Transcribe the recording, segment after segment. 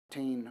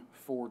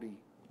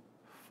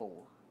1944.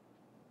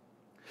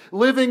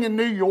 Living in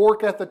New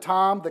York at the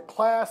time, the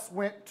class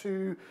went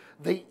to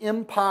the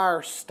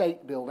Empire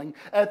State Building.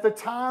 At the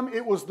time,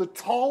 it was the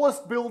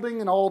tallest building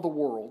in all the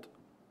world,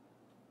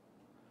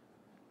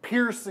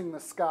 piercing the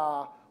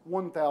sky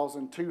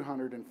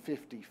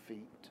 1,250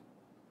 feet.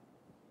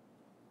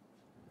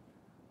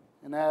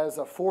 And as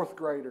a fourth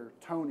grader,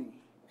 Tony,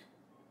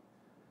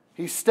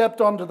 he stepped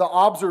onto the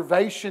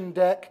observation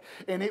deck,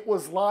 and it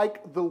was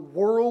like the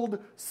world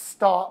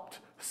stopped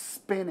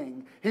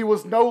spinning. He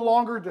was no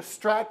longer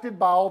distracted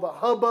by all the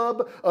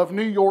hubbub of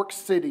New York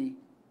City.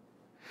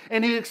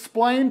 And he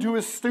explained to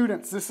his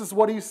students, this is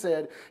what he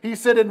said. He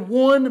said, in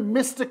one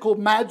mystical,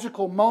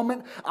 magical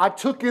moment, I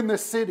took in the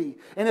city.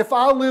 And if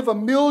I live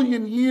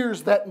 1,000,000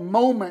 years, that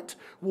moment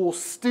will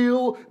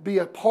still be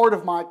a part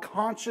of my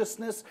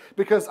consciousness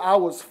because I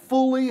was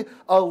fully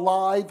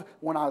alive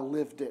when I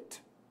lived it.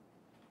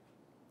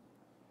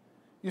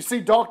 You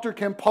see, Dr.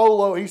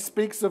 Campolo, he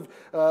speaks of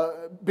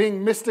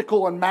being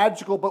mystical and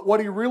magical, but what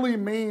he really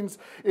means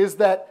is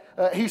that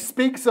he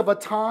speaks of a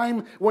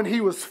time when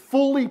he was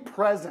fully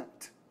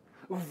present,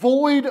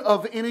 void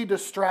of any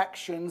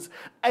distractions,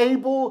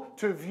 able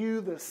to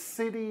view the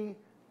city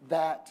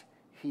that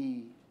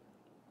he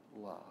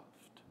loved.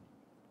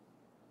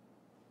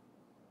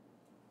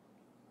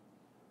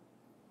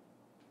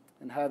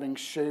 And having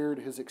shared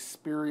his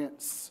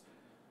experience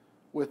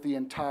with the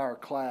entire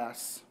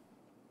class,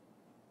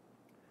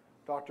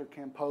 Dr.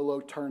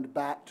 Campolo turned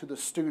back to the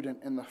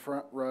student in the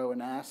front row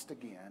and asked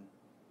again,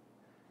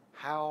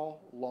 "How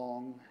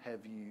long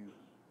have you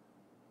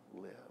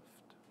lived?"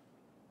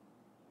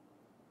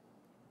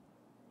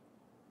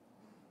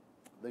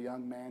 The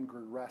young man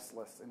grew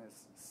restless in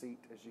his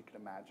seat, as you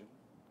can imagine.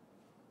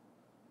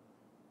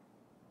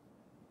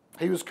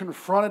 He was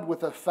confronted with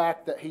the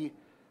fact that he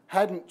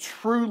hadn't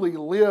truly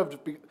lived,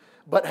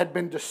 but had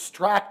been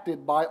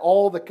distracted by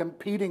all the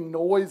competing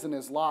noise in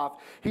his life.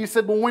 He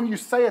said, well, when you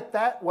say it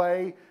that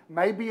way,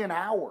 maybe an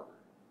hour,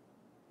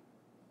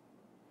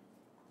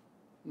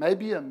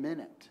 maybe a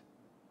minute,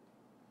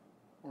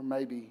 or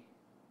maybe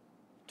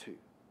two.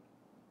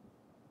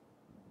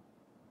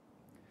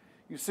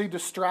 You see,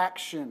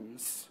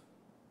 distractions,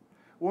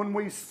 when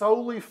we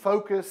solely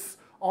focus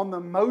on the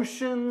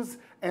motions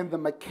and the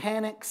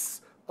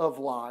mechanics of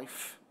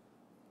life,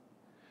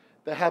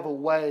 they have a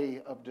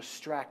way of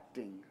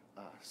distracting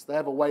us. They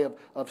have a way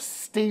of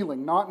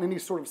stealing, not in any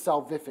sort of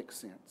salvific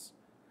sense,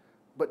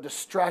 but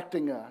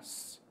distracting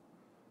us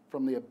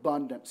from the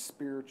abundant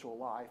spiritual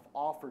life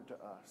offered to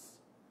us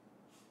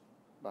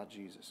by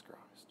Jesus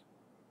Christ.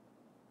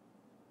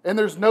 And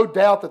there's no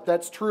doubt that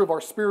that's true of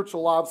our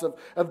spiritual lives,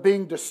 of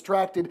being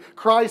distracted.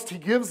 Christ, He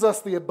gives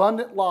us the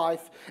abundant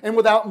life, and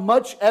without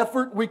much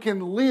effort we can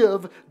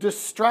live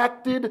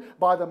distracted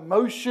by the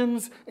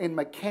motions and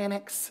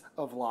mechanics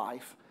of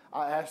life.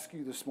 I ask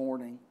you this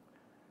morning,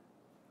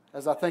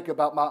 as I think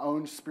about my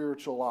own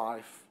spiritual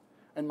life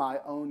and my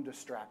own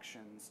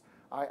distractions,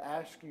 I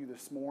ask you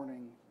this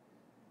morning,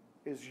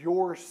 is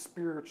your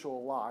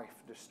spiritual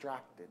life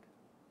distracted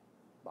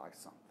by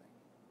something?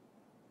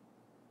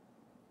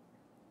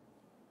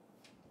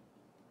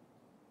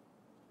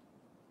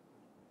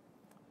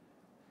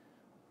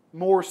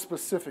 More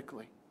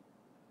specifically,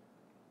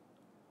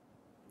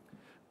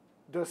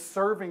 does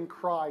serving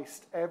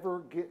Christ ever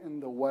get in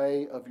the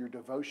way of your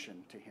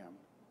devotion to Him?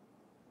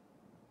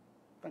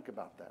 Think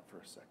about that for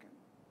a second.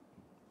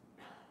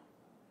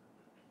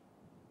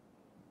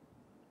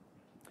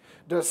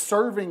 Does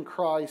serving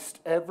Christ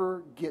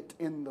ever get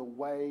in the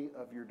way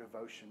of your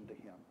devotion to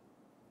Him?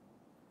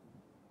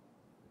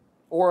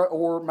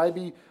 Or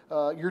maybe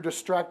you're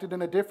distracted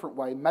in a different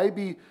way.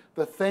 Maybe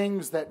the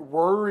things that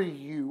worry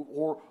you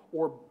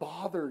or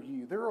bother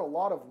you. There are a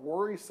lot of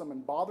worrisome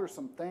and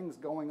bothersome things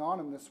going on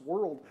in this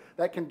world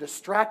that can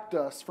distract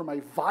us from a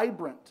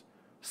vibrant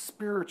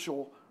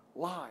spiritual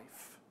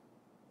life.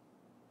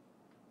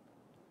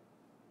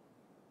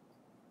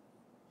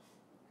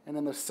 And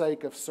in the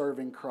sake of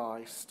serving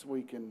Christ,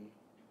 we can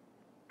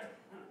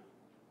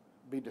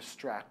be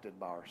distracted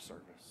by our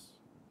service.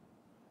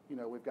 You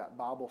know, we've got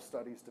Bible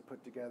studies to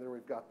put together.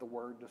 We've got the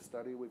Word to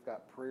study. We've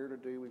got prayer to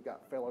do. We've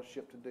got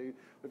fellowship to do.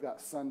 We've got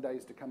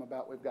Sundays to come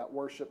about. We've got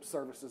worship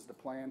services to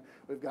plan.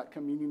 We've got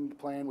communion to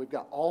plan. We've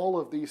got all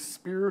of these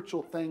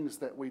spiritual things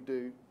that we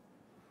do.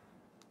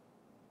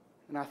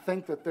 And I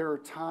think that there are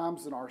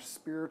times in our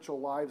spiritual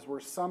lives where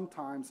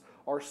sometimes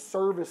our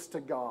service to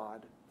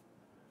God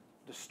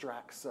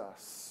distracts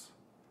us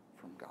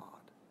from God.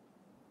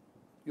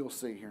 You'll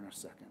see here in a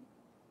second.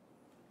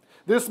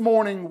 This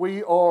morning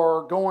we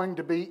are going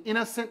to be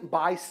innocent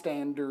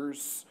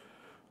bystanders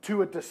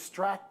to a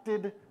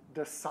distracted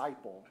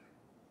disciple.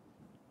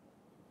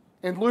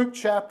 In Luke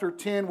chapter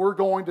 10, we're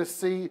going to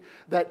see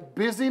that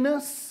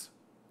busyness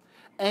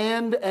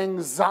and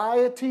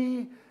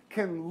anxiety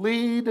can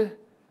lead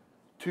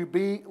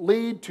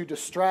to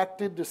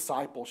distracted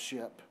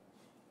discipleship,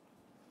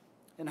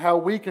 and how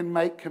we can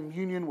make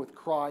communion with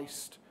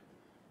Christ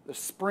the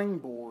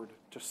springboard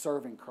to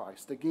serving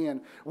Christ.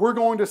 Again, we're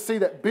going to see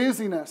that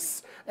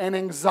busyness and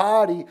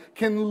anxiety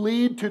can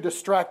lead to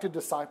distracted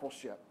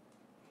discipleship.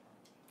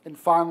 And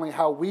finally,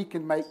 how we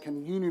can make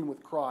communion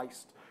with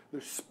Christ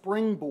the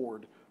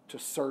springboard to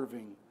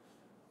serving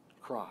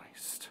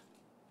Christ.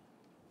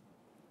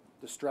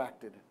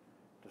 Distracted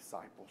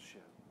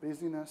discipleship.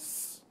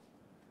 Busyness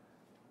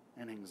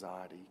and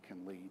anxiety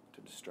can lead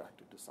to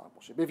distracted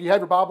discipleship. If you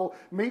have your Bible,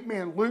 meet me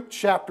in Luke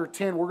chapter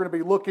 10. We're going to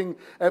be looking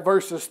at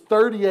verses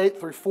 38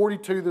 through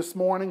 42 this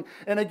morning.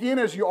 And again,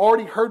 as you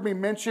already heard me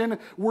mention,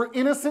 we're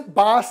innocent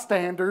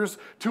bystanders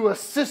to a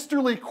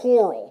sisterly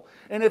quarrel.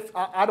 And if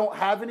I don't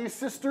have any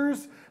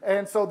sisters,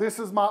 and so this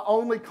is my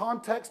only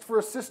context for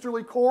a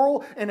sisterly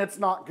quarrel, and it's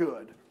not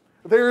good.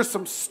 There is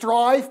some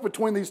strife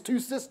between these two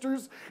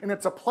sisters, and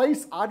it's a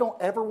place I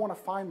don't ever want to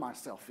find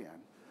myself in.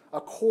 A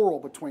quarrel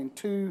between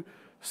two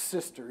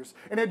sisters.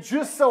 And it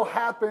just so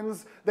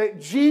happens that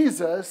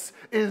Jesus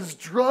is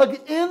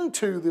drug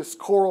into this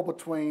quarrel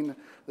between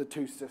the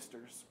two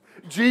sisters.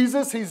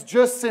 Jesus, He's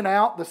just sent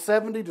out the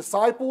 70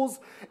 disciples,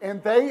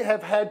 and they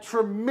have had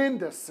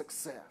tremendous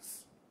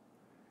success.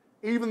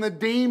 Even the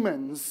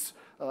demons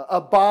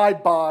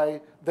abide by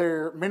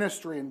their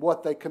ministry and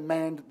what they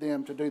command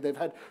them to do. They've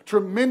had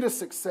tremendous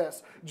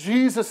success.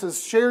 Jesus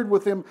has shared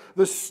with them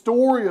the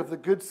story of the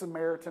Good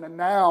Samaritan, and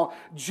now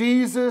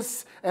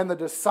Jesus and the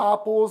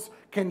disciples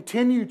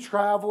continue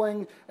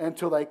traveling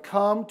until they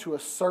come to a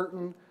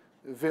certain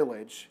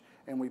village.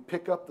 And we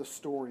pick up the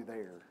story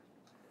there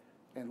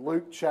in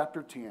Luke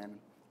chapter 10,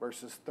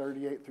 verses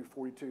 38 through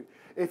 42.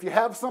 If you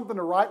have something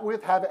to write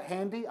with, have it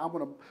handy. I'm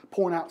going to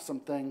point out some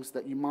things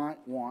that you might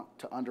want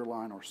to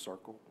underline or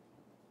circle.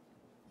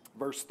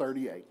 Verse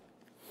 38.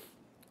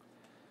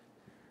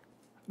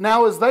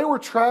 Now as they were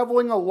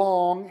traveling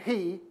along,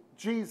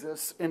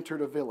 Jesus,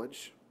 entered a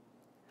village.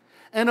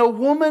 And a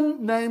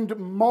woman named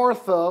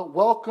Martha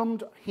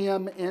welcomed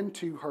him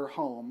into her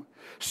home.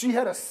 She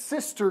had a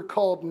sister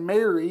called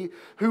Mary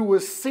who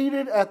was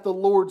seated at the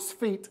Lord's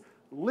feet,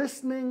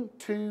 listening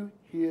to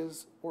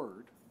His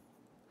word.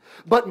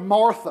 But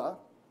Martha,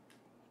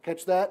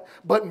 catch that?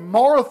 But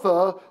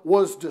Martha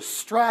was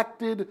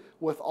distracted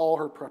with all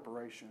her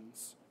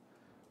preparations.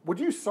 Would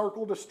you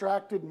circle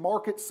distracted,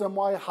 mark it some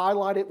way,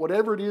 highlight it,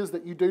 whatever it is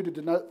that you do to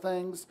denote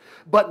things?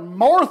 But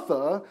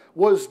Martha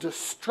was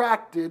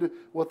distracted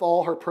with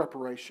all her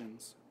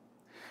preparations.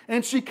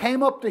 And she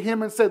came up to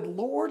him and said,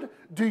 Lord,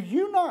 do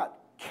you not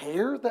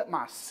care that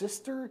my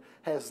sister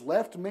has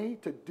left me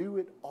to do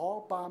it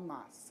all by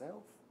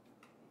myself?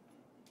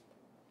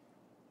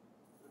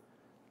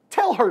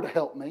 Tell her to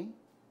help me.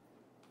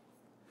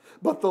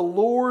 But the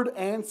Lord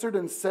answered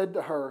and said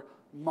to her,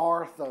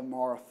 Martha,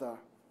 Martha,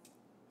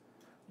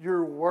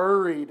 you're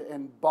worried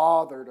and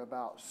bothered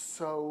about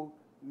so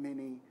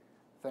many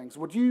things.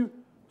 Would you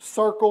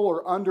circle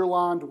or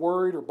underlined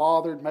worried or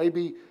bothered?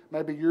 Maybe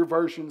your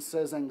version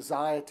says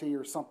anxiety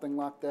or something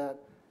like that.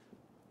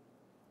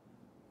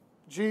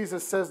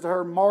 Jesus says to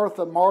her,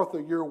 Martha,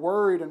 Martha, you're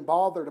worried and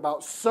bothered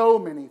about so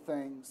many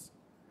things,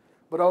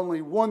 but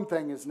only one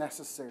thing is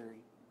necessary.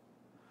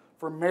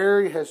 For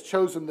Mary has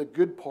chosen the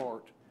good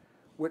part,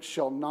 which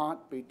shall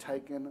not be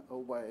taken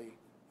away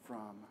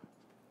from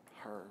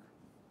her.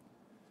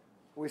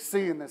 We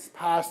see in this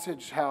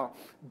passage how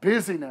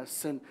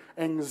busyness and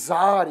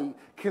anxiety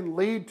can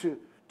lead to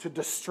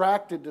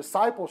distracted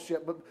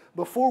discipleship. But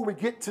before we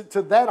get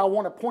to that, I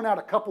want to point out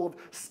a couple of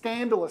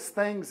scandalous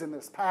things in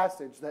this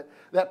passage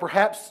that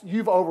perhaps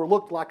you've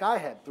overlooked like I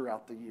had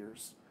throughout the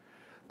years.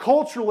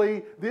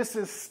 Culturally, this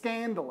is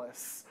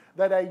scandalous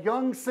that a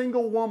young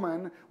single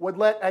woman would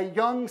let a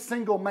young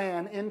single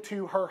man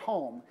into her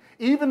home.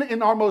 Even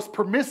in our most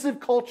permissive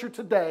culture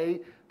today,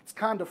 it's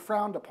kind of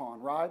frowned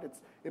upon, right?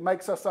 It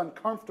makes us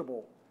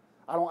uncomfortable.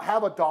 I don't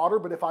have a daughter,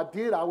 but if I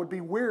did, I would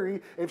be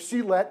weary if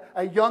she let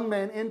a young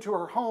man into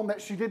her home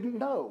that she didn't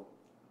know.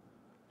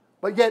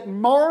 But yet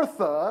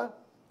Martha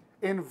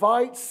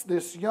invites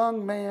this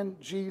young man,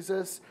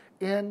 Jesus,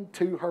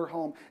 into her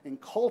home. And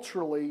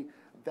culturally,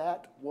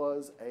 that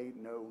was a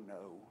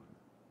no-no.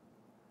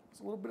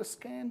 There's a little bit of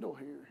scandal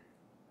here.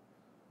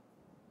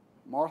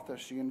 Martha,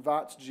 she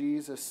invites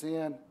Jesus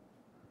in.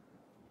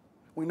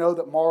 We know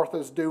that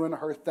Martha's doing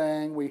her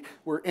thing.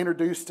 We're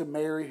introduced to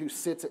Mary, who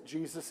sits at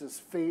Jesus'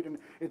 feet. And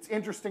it's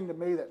interesting to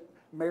me that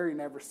Mary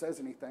never says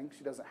anything.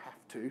 She doesn't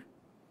have to.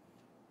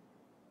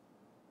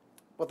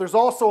 But there's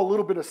also a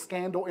little bit of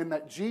scandal in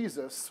that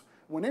Jesus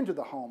went into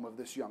the home of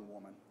this young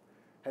woman.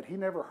 Had he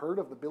never heard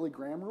of the Billy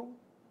Graham rule?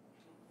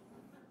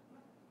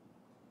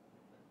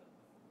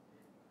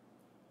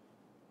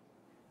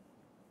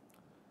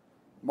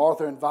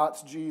 Martha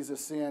invites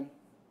Jesus in.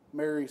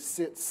 Mary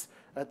sits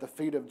at the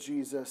feet of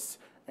Jesus,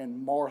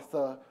 and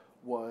Martha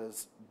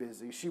was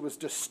busy. She was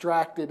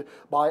distracted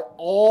by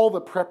all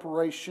the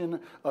preparation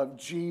of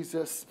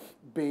Jesus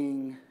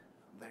being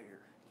there.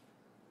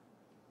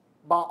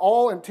 By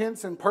all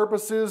intents and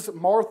purposes,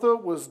 Martha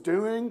was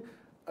doing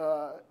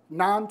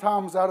 9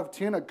 times out of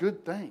 10 a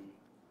good thing.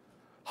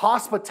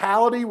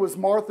 Hospitality was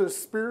Martha's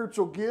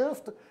spiritual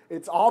gift.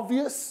 It's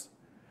obvious.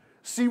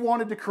 She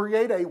wanted to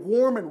create a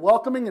warm and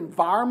welcoming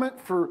environment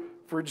for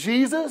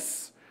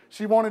Jesus.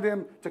 She wanted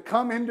him to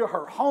come into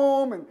her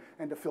home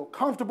and to feel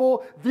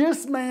comfortable.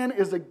 This man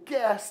is a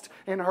guest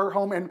in her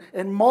home,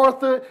 and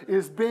Martha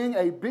is being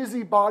a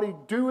busybody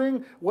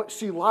doing what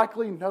she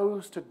likely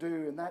knows to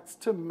do, and that's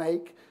to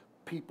make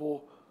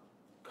people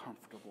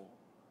comfortable.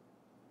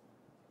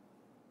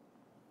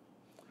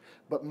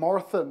 But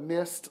Martha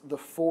missed the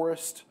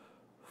forest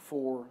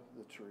for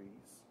the trees.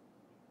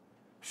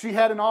 She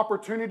had an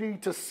opportunity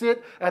to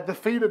sit at the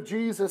feet of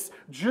Jesus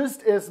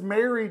just as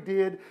Mary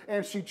did,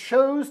 and she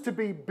chose to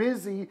be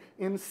busy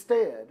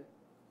instead.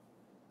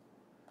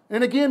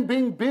 And again,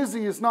 being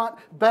busy is not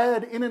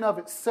bad in and of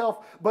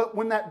itself, but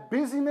when that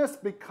busyness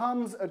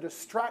becomes a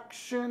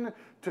distraction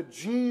to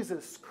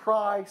Jesus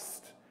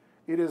Christ,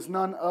 it is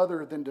none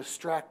other than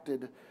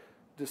distracted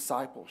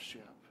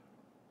discipleship.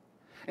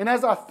 And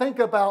as I think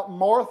about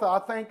Martha, I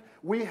think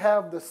we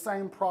have the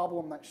same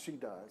problem that she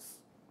does.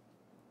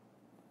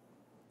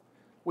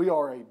 We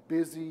are a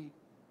busy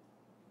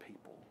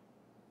people.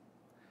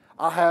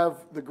 I have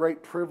the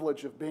great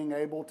privilege of being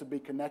able to be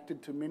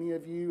connected to many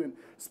of you and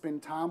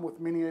spend time with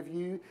many of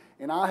you,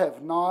 and I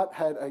have not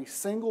had a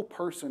single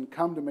person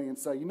come to me and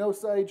say,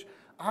 Sage,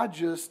 I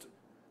just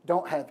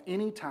don't have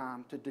any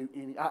time to do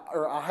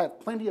I have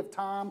plenty of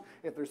time.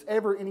 If there's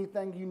ever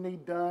anything you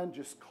need done,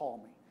 just call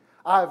me.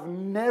 I've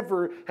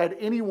never had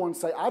anyone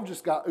say, I've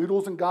just got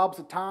oodles and gobs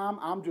of time.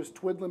 I'm just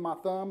twiddling my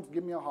thumbs.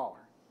 Give me a holler.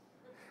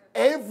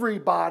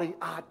 Everybody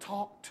I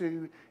talk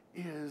to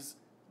is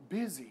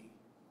busy.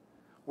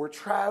 We're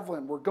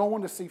traveling. We're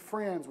going to see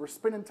friends. We're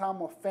spending time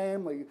with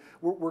family.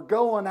 We're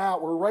going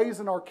out. We're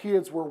raising our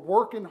kids. We're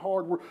working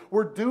hard.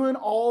 We're doing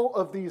all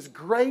of these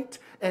great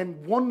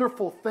and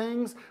wonderful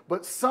things,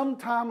 but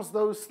sometimes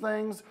those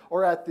things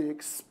are at the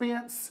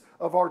expense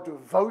of our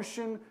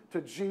devotion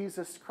to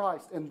Jesus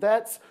Christ. And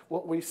that's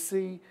what we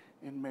see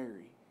in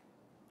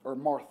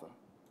Martha.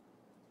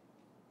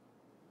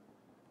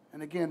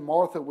 And again,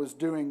 Martha was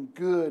doing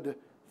good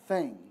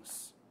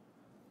things,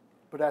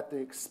 but at the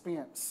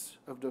expense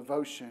of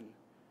devotion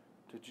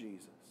to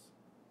Jesus.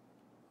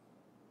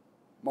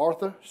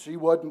 Martha, she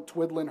wasn't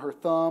twiddling her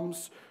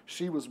thumbs.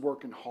 She was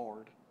working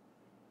hard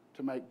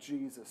to make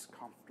Jesus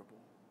comfortable.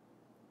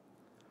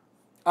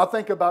 I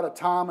think about a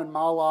time in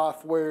my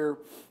life where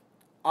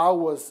I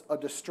was a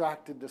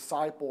distracted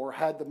disciple, or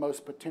had the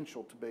most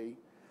potential to be.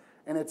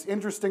 And it's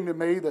interesting to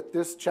me that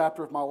this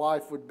chapter of my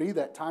life would be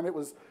that time. It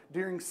was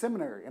during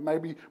seminary. And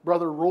maybe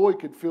Brother Roy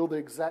could feel the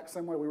exact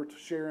same way. We were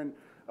sharing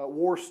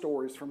war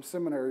stories from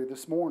seminary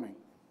this morning.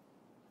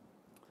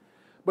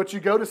 But you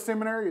go to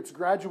seminary, it's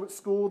graduate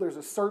school. There's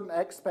a certain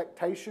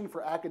expectation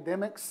for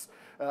academics.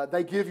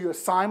 They give you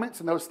assignments,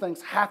 and those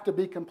things have to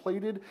be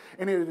completed.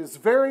 And it is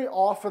very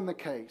often the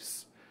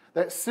case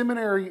that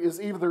seminary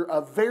is either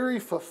a very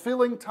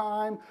fulfilling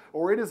time,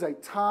 or it is a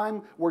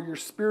time where your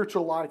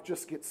spiritual life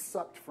just gets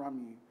sucked from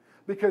you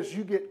because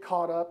you get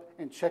caught up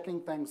in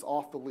checking things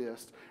off the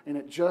list, and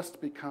it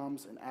just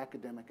becomes an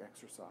academic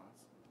exercise.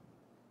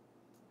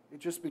 It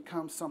just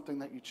becomes something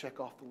that you check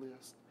off the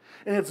list.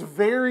 And it's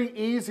very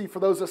easy for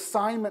those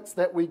assignments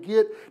that we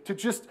get to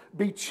just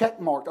be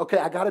checkmarked. Okay,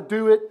 I got to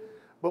do it.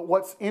 But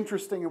what's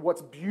interesting and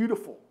what's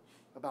beautiful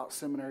about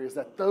seminary is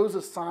that those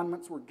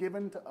assignments were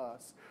given to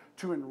us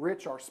to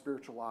enrich our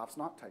spiritual lives,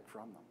 not take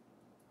from them.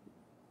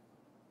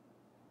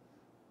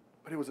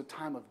 But it was a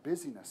time of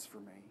busyness for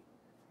me.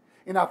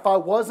 And if I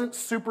wasn't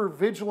super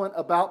vigilant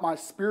about my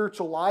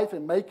spiritual life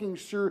and making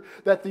sure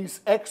that these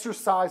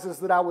exercises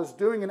that I was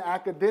doing in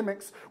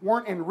academics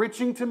weren't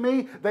enriching to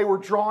me, they were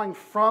drawing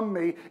from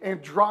me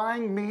and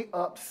drying me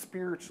up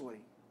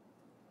spiritually.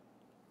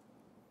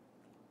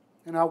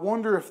 And I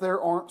wonder if there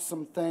aren't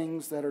some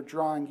things that are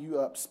drawing you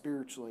up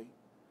spiritually,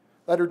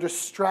 that are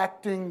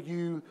distracting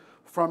you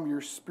from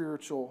your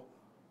spiritual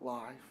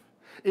life.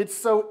 It's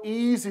so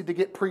easy to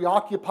get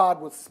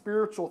preoccupied with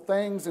spiritual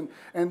things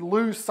and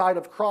lose sight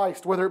of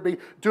Christ, whether it be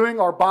doing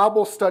our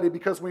Bible study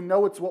because we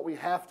know it's what we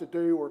have to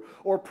do,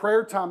 or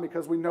prayer time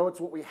because we know it's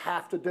what we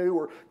have to do,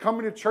 or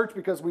coming to church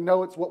because we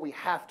know it's what we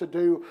have to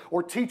do,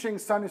 or teaching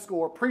Sunday school,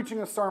 or preaching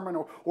a sermon,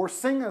 or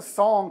singing a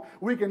song.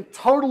 We can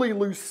totally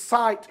lose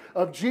sight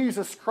of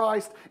Jesus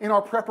Christ in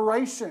our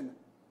preparation.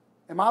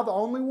 Am I the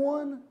only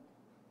one?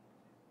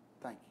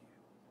 Thank you.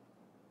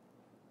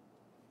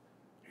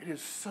 It is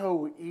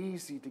so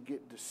easy to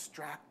get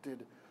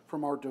distracted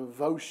from our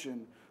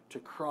devotion to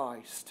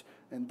Christ.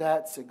 And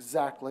that's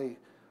exactly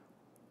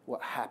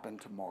what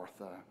happened to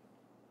Martha.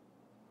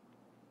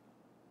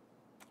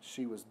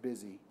 She was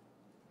busy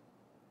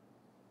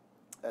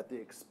at the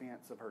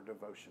expense of her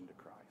devotion to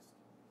Christ.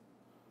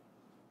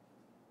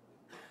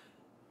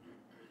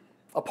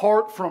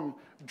 Apart from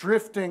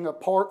drifting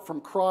apart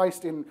from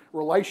Christ in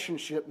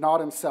relationship,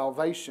 not in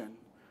salvation,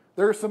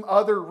 there are some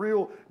other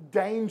real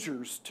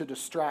dangers to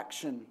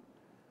distraction,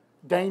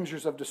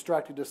 dangers of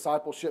distracted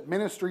discipleship.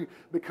 Ministry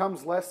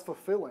becomes less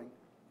fulfilling.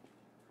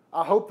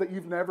 I hope that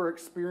you've never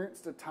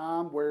experienced a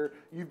time where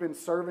you've been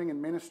serving in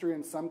ministry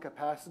in some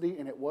capacity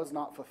and it was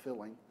not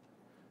fulfilling.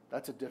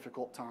 That's a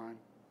difficult time.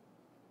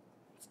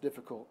 It's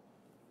difficult.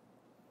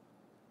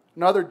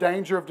 Another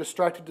danger of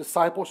distracted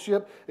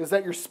discipleship is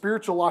that your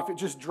spiritual life, it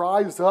just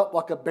dries up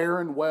like a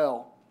barren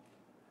well.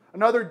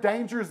 Another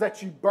danger is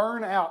that you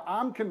burn out.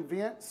 I'm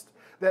convinced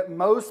that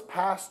most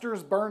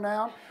pastors burn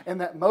out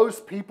and that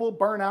most people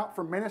burn out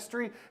from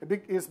ministry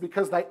is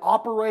because they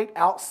operate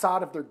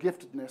outside of their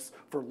giftedness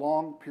for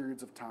long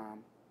periods of time.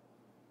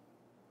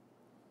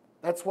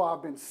 That's why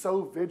I've been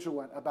so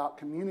vigilant about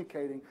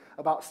communicating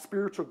about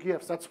spiritual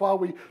gifts. That's why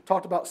we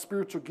talked about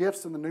spiritual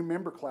gifts in the new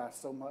member class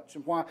so much.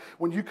 And why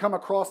when you come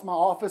across my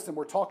office and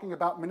we're talking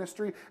about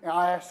ministry and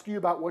I ask you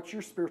about what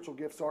your spiritual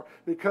gifts are,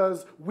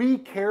 because we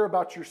care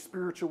about your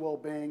spiritual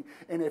well-being.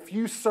 And if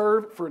you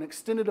serve for an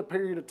extended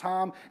period of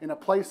time in a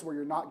place where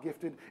you're not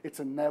gifted, it's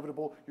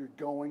inevitable you're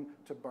going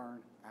to burn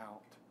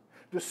out.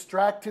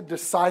 Distracted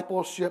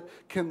discipleship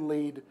can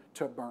lead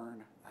to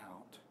burn.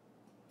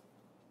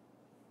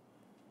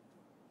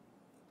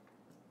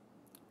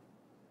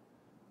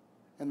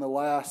 And the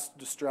last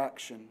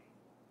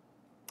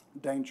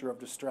danger of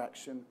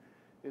distraction,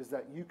 is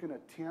that you can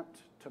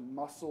attempt to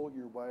muscle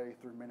your way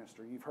through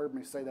ministry. You've heard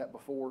me say that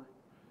before.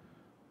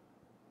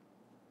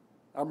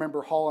 I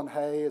remember hauling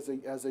hay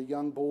as a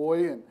young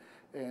boy,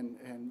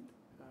 and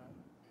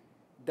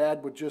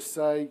Dad would just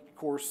say, of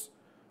course,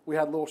 we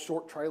had little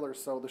short trailers,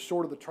 so the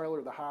shorter the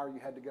trailer, the higher you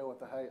had to go with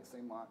the hay, it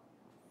seemed like.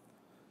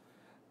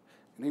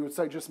 And he would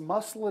say, just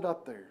muscle it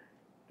up there.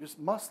 Just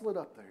muscle it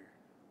up there.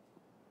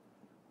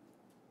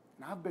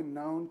 And I've been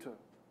known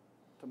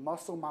to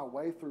muscle my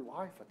way through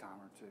life a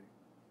time or two.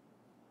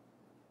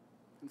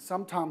 And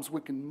sometimes we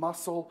can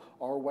muscle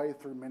our way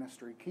through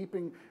ministry,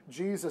 keeping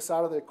Jesus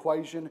out of the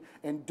equation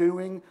and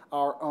doing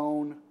our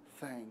own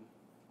thing.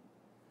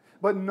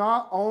 But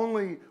not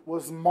only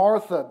was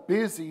Martha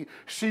busy,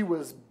 she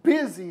was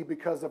busy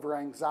because of her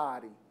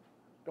anxiety.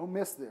 Don't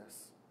miss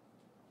this.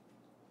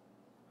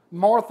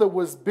 Martha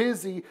was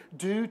busy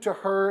due to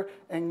her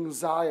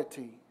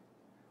anxiety.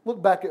 Look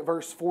back at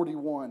verse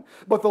 41.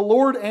 But the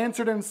Lord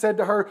answered and said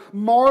to her,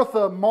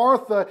 Martha,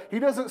 Martha. He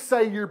doesn't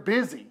say you're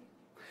busy.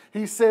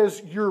 He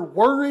says you're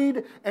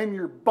worried and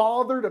you're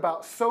bothered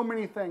about so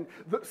many things.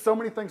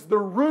 The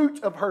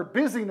root of her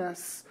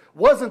busyness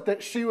wasn't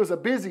that she was a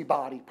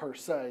busybody per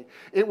se.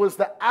 It was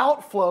the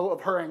outflow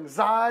of her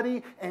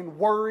anxiety and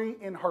worry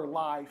in her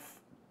life.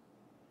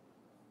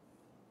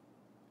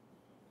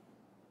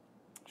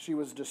 She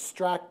was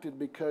distracted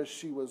because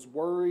she was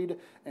worried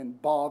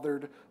and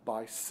bothered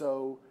by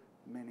so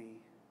many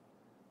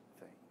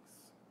things.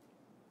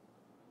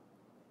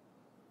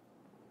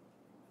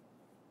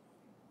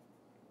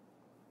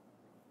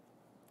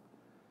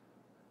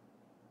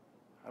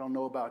 I don't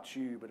know about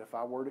you, but if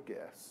I were to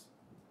guess,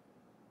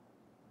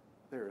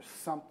 there is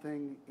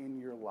something in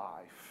your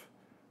life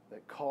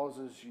that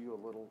causes you a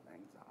little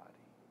anxiety.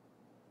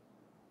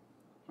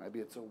 Maybe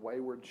it's a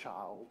wayward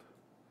child.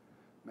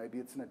 Maybe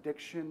it's an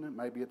addiction.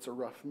 Maybe it's a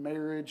rough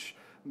marriage.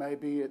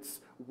 Maybe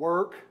it's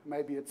work.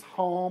 Maybe it's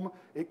home.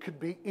 It could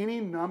be any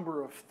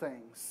number of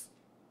things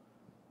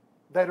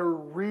that are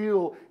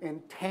real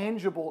and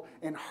tangible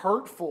and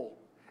hurtful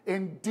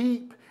and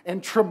deep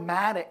and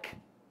traumatic.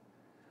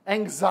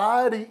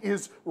 Anxiety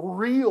is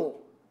real.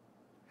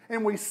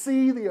 And we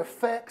see the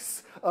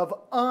effects of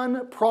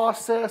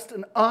unprocessed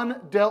and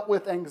undealt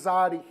with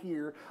anxiety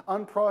here.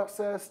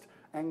 Unprocessed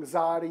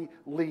anxiety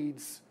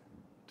leads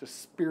to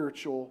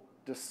spiritual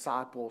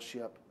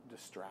discipleship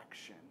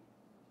distraction.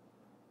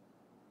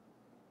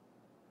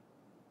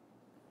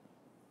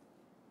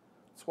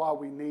 That's why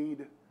we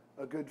need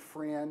a good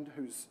friend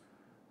who's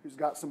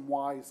got some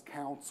wise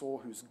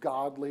counsel, who's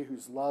godly,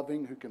 who's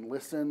loving, who can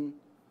listen,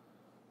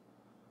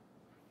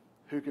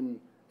 who can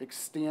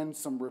extend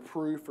some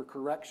reproof or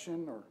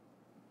correction. Or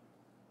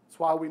it's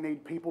why we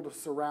need people to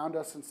surround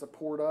us and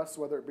support us,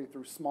 whether it be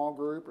through small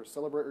group or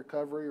Celebrate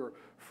Recovery or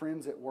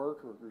friends at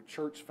work or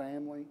church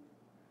family.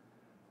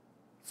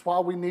 It's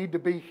why we need to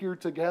be here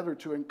together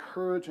to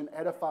encourage and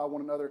edify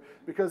one another,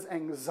 because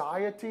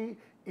anxiety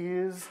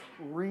is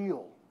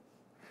real.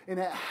 And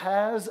it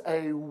has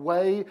a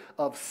way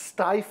of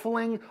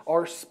stifling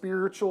our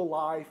spiritual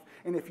life.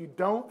 And if you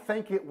don't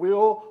think it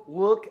will,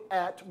 look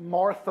at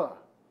Martha.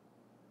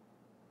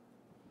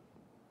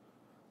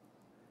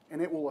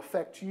 And it will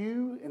affect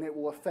you, and it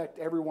will affect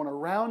everyone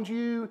around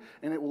you,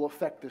 and it will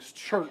affect this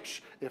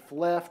church if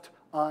left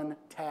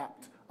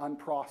untapped,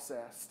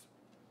 unprocessed.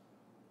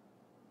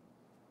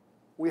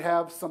 We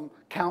have some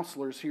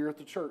counselors here at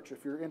the church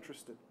if you're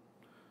interested.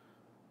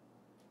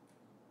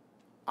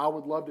 I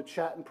would love to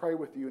chat and pray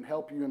with you and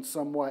help you in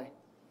some way.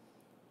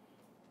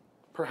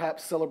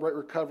 Perhaps Celebrate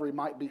Recovery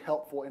might be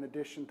helpful in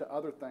addition to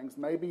other things.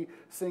 Maybe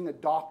seeing a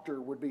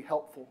doctor would be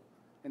helpful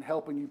in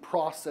helping you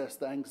process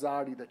the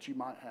anxiety that you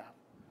might have.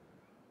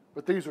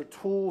 But these are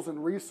tools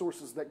and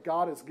resources that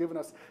God has given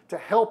us to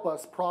help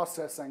us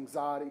process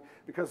anxiety,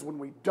 because when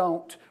we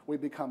don't, we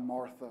become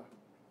Martha.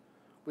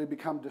 We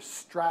become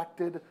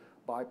distracted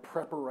by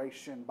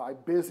preparation, by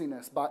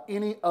busyness, by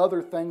any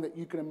other thing that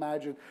you can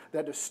imagine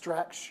that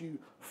distracts you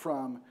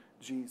from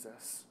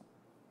Jesus.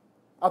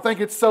 I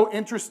think it's so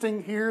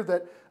interesting here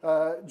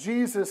that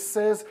Jesus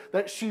says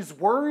that she's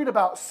worried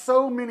about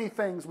so many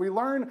things. We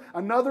learn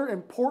another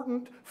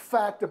important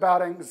fact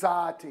about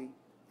anxiety.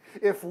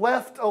 If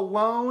left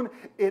alone,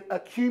 it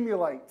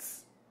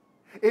accumulates.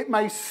 It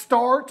may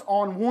start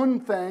on one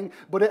thing,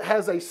 but it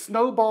has a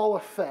snowball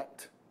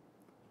effect.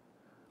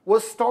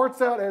 What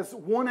starts out as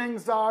one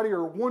anxiety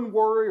or one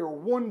worry or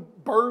one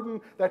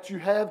burden that you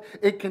have,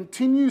 it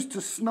continues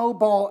to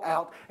snowball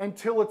out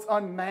until it's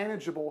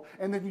unmanageable,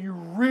 and then you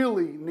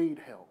really need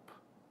help.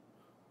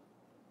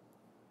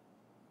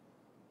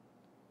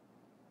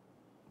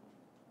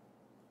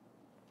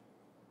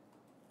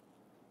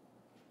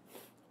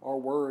 Our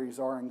worries,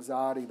 our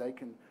anxiety, they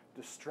can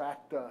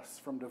distract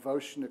us from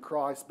devotion to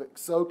Christ, but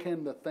so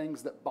can the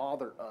things that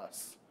bother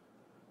us.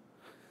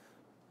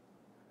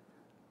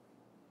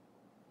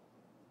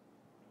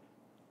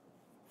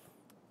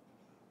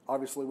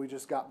 Obviously, we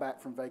just got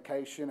back from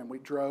vacation and we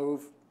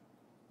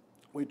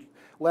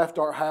left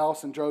our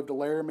house and drove to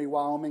Laramie,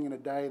 Wyoming in a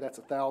day. That's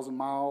 1,000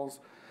 miles.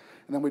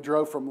 And then we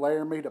drove from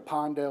Laramie to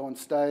Pinedale and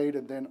stayed.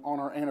 And then on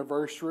our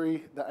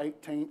anniversary, the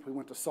 18th, we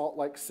went to Salt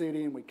Lake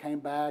City and we came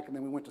back. And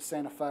then we went to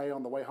Santa Fe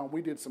on the way home.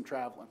 We did some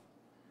traveling.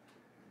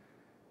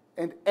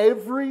 And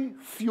every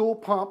fuel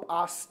pump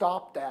I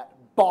stopped at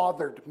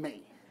bothered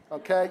me,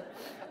 okay?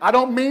 I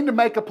don't mean to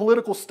make a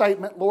political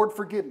statement. Lord,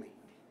 forgive me.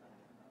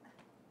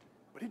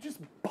 But it just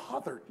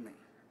bothered me.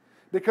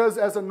 Because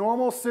as a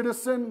normal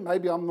citizen,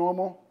 maybe I'm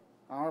normal,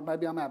 or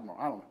maybe I'm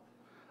abnormal, I don't know.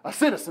 A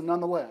citizen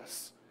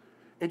nonetheless.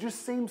 It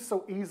just seems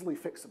so easily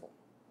fixable.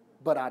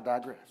 But I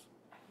digress.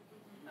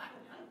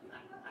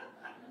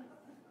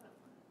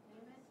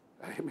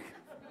 Amen.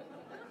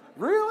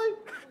 Really?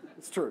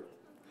 It's true.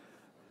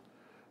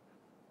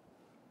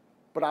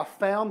 But I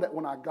found that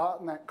when I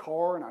got in that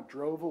car and I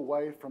drove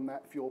away from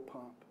that fuel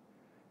pump,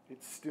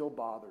 it still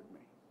bothered me.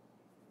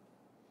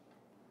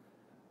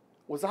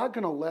 Was I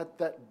going to let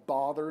that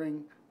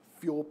bothering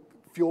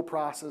fuel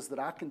prices that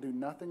I can do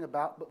nothing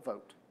about but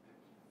vote,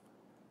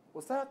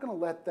 was that going to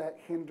let that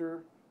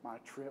hinder my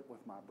trip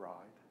with my bride?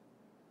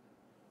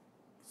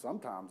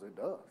 Sometimes it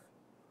does.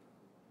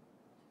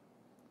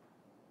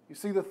 You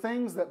see, the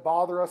things that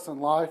bother us in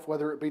life,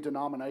 whether it be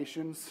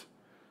denominations,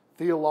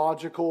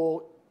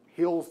 theological,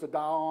 hills to die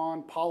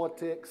on,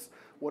 politics,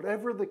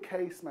 whatever the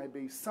case may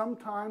be,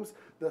 sometimes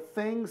the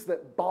things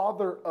that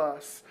bother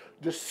us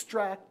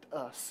distract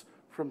us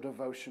from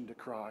devotion to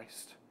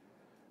Christ.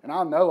 And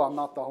I know I'm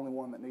not the only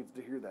one that needs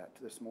to hear that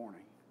this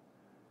morning,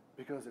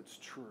 because it's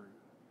true.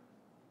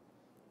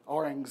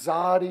 Our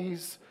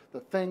anxieties,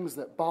 the things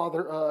that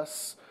bother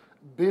us,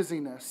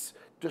 busyness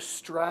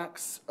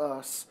distracts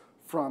us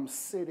from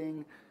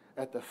sitting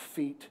at the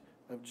feet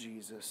of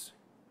Jesus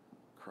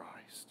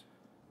Christ.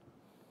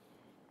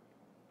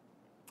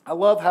 I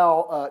love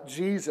how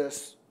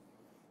Jesus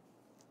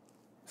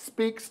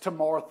speaks to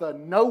Martha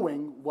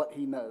knowing what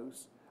he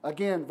knows.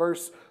 Again,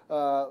 verse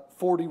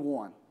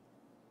 41.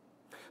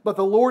 But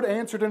the Lord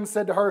answered and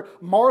said to her,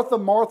 Martha,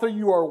 Martha,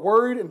 you are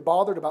worried and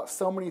bothered about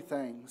so many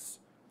things.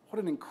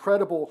 What an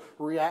incredible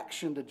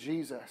reaction to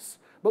Jesus.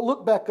 But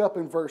look back up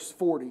in verse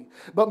 40.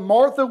 But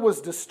Martha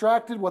was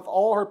distracted with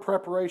all her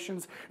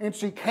preparations, and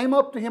she came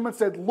up to him and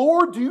said,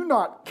 Lord, do you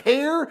not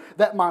care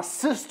that my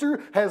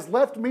sister has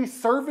left me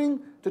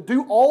serving to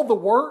do all the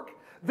work?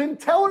 Then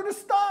tell her to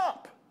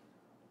stop.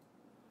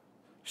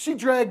 She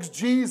drags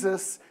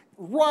Jesus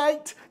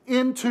right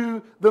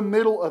into the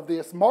middle of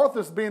this.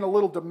 Martha's being a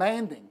little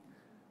demanding,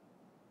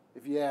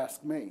 if you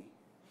ask me.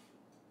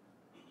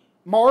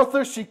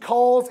 Martha, she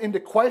calls into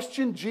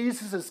question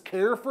Jesus'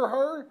 care for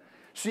her.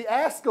 She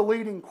asks a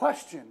leading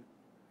question.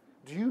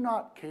 Do you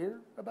not care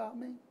about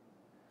me?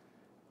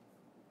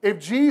 If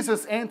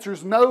Jesus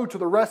answers no to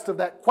the rest of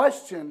that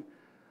question,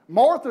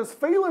 Martha's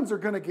feelings are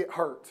going to get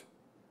hurt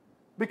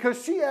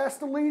because she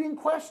asked a leading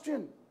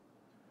question.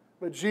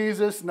 But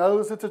Jesus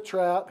knows it's a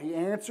trap. He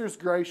answers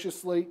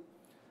graciously.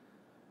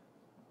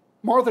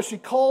 Martha, she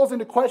calls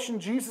into question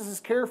Jesus'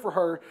 care for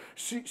her.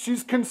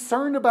 She's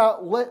concerned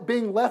about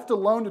being left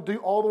alone to do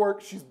all the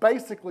work. She's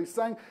basically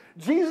saying,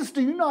 Jesus,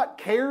 do you not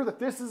care that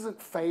this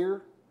isn't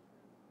fair?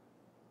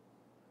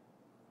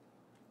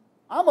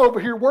 I'm over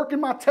here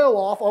working my tail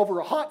off over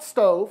a hot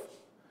stove.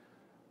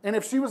 And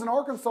if she was in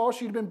Arkansas,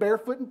 she'd have been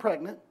barefoot and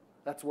pregnant.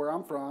 That's where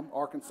I'm from,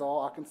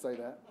 Arkansas. I can say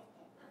that.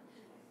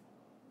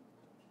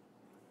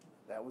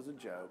 That was a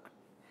joke.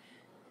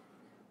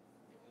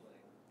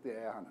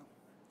 Yeah, I know.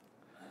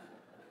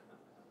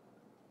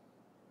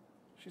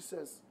 She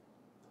says,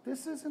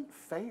 this isn't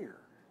fair.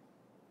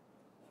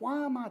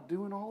 Why am I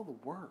doing all the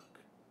work?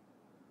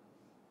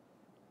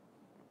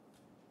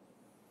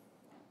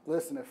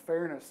 Listen, if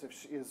fairness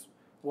is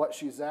what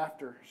she's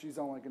after, she's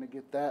only going to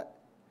get that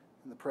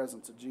in the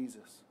presence of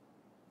Jesus.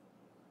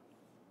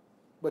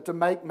 But to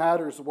make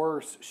matters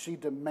worse, she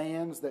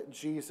demands that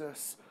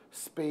Jesus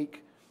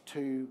speak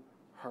to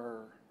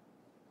her.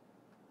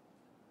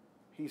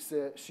 She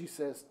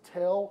says,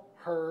 tell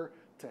her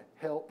to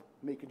help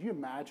me. Could you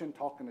imagine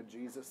talking to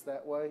Jesus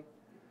that way?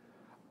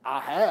 I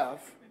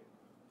have.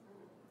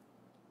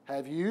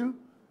 Have you?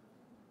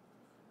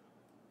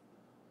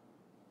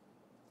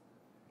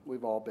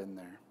 We've all been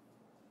there.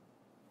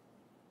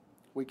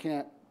 We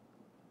can't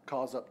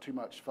cause up too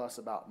much fuss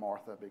about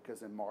Martha,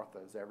 because in Martha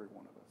is every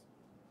one of us.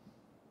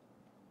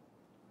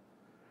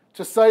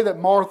 To say that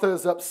Martha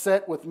is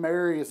upset with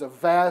Mary is a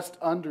vast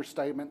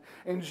understatement.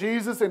 And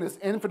Jesus, in His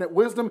infinite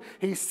wisdom,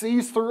 He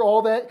sees through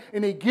all that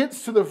and He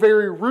gets to the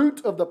very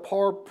root of the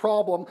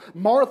problem.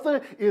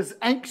 Martha is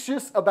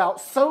anxious about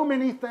so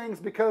many things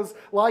because,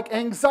 like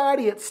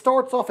anxiety, it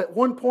starts off at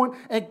one point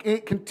and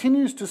it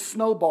continues to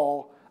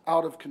snowball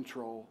out of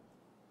control.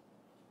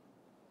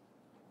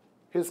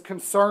 His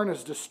concern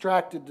is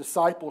distracted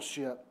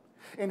discipleship.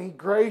 And He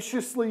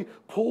graciously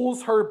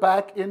pulls her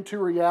back into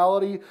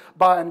reality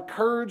by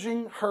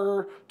encouraging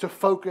her to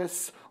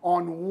focus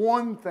on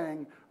one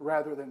thing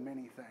rather than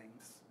many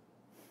things.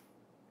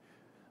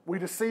 We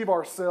deceive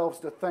ourselves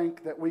to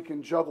think that we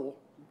can juggle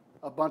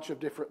a bunch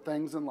of different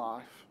things in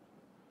life.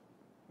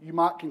 You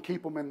can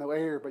keep them in the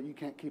air, but you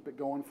can't keep it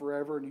going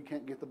forever, and you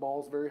can't get the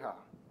balls very high.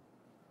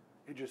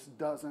 It just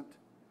doesn't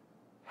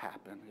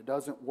happen. It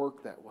doesn't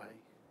work that way.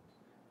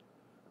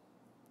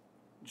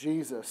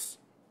 Jesus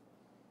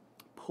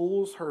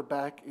pulls her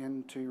back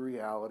into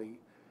reality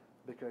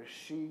because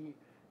she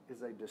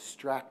is a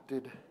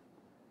distracted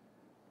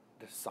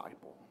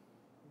disciple,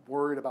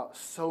 worried about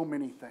so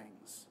many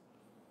things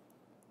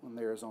when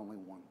there is only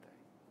one thing.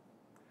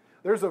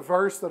 There's a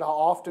verse that I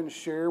often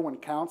share when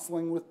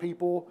counseling with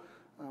people.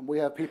 We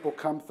have people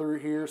come through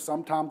here.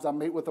 Sometimes I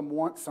meet with them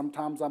once.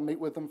 Sometimes I meet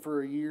with them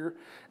for a year.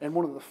 And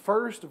one of the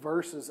first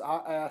verses I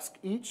ask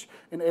each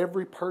and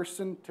every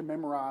person to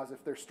memorize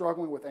if they're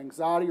struggling with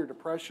anxiety or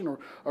depression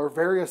or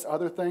various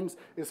other things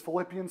is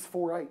Philippians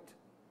 4:8.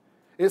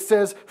 It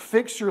says,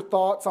 "Fix your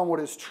thoughts on what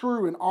is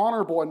true and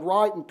honorable and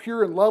right and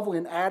pure and lovely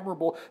and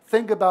admirable.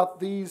 Think about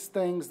these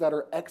things that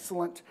are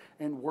excellent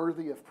and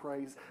worthy of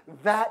praise."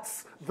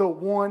 That's the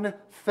one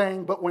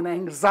thing. But when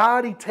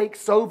anxiety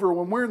takes over,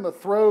 when we're in the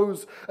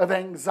throes of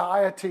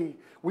anxiety,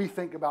 we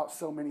think about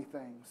so many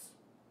things.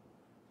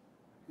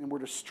 And we're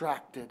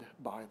distracted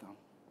by them.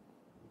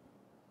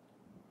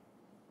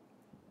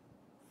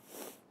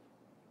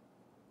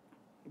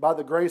 By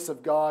the grace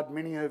of God,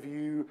 many of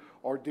you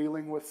are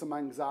dealing with some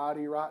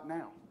anxiety right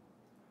now.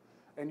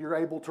 And you're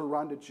able to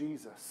run to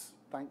Jesus,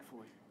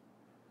 thankfully.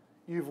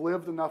 You've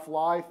lived enough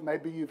life.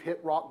 Maybe you've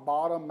hit rock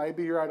bottom.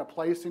 Maybe you're at a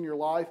place in your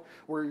life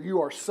where you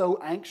are so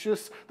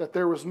anxious that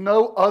there was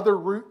no other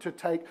route to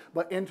take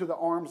but into the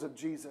arms of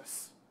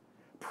Jesus.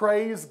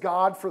 Praise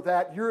God for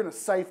that. You're in a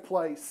safe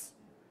place.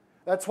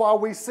 That's why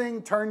we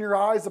sing, "Turn your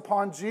eyes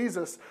upon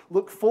Jesus.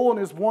 Look full in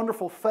His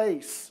wonderful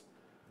face."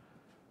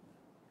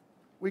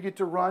 We get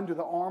to run to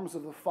the arms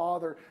of the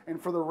Father.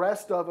 And for the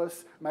rest of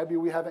us, maybe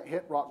we haven't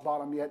hit rock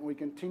bottom yet and we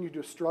continue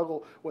to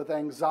struggle with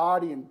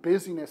anxiety and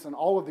busyness and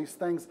all of these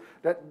things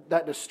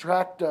that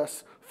distract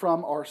us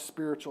from our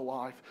spiritual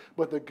life.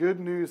 But the good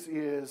news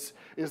is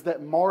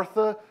that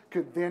Martha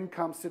could then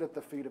come sit at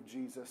the feet of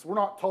Jesus. We're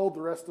not told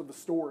the rest of the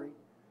story.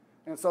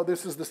 And so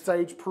this is the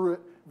Sage Pruitt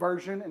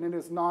version, and it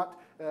is not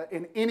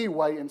in any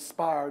way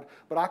inspired.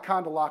 But I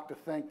kind of like to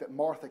think that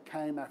Martha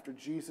came after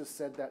Jesus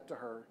said that to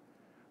her,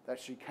 that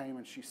she came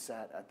and she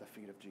sat at the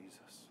feet of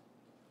Jesus.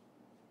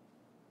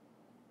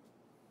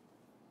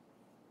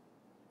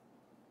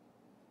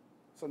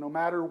 So no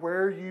matter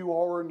where you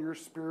are in your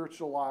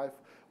spiritual life,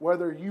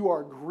 whether you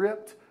are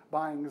gripped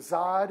by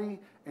anxiety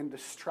and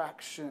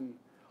distraction,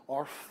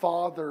 our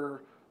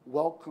Father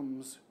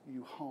welcomes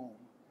you home.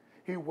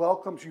 He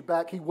welcomes you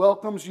back. He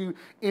welcomes you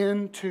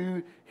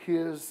into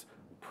His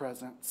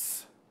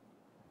presence.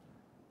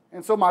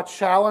 And so my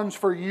challenge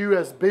for you,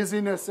 as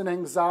busyness and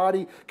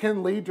anxiety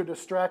can lead to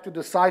distracted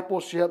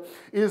discipleship,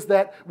 is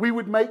that we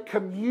would make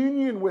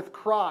communion with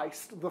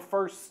Christ the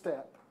first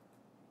step.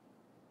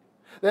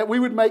 That we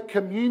would make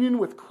communion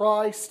with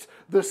Christ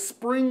the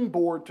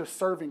springboard to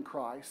serving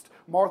Christ.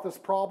 Martha's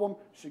problem,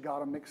 she got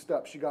them mixed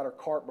up. She got her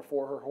cart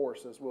before her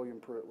horse, as William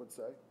Pruitt would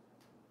say.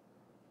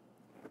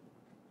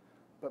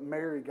 But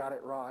Mary got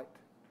it right.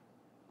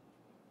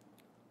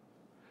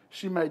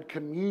 She made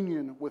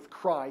communion with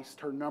Christ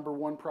her number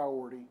one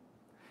priority.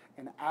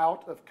 And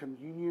out of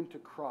communion to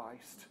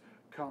Christ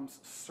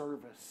comes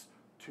service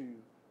to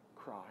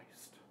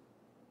Christ.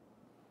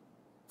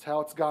 It's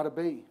how it's got to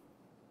be.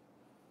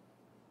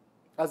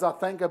 As I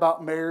think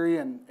about Mary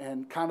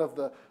and kind of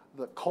the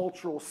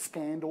cultural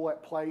scandal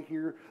at play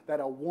here, that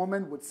a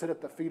woman would sit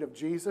at the feet of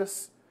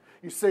Jesus.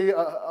 You see,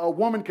 a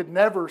woman could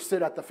never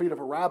sit at the feet of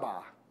a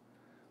rabbi.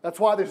 That's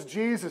why this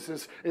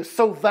Jesus is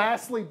so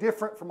vastly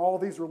different from all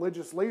these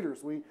religious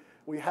leaders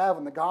we have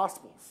in the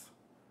Gospels.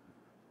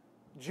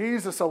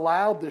 Jesus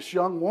allowed this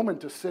young woman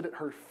to sit at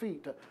her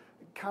feet,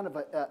 kind of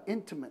an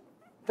intimate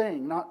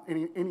thing, not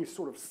in any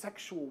sort of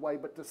sexual way,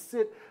 but to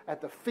sit at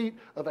the feet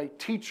of a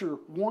teacher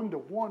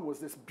one-to-one was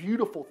this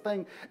beautiful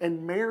thing,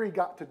 and Mary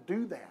got to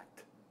do that.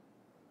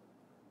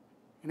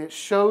 And it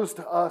shows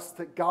to us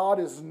that God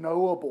is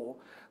knowable,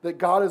 that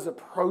God is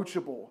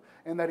approachable,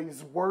 and that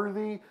He's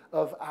worthy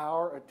of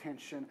our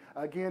attention.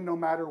 Again, no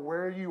matter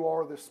where you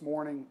are this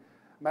morning,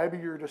 maybe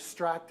you're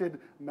distracted,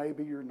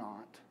 maybe you're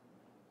not.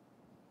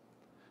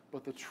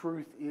 But the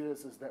truth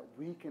is that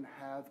we can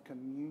have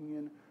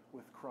communion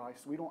with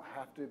Christ. We don't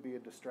have to be a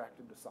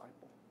distracted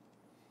disciple,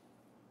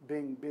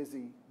 being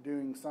busy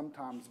doing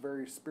sometimes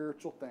very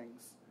spiritual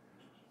things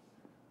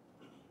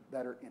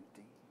that are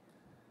empty.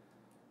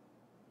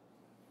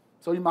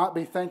 So you might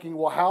be thinking,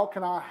 well, how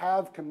can I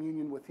have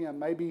communion with Him?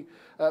 Maybe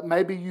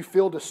you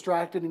feel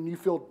distracted and you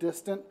feel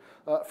distant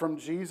from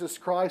Jesus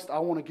Christ. I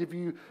want to give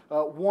you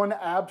one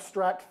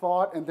abstract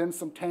thought and then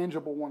some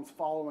tangible ones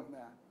following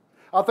that.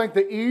 I think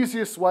the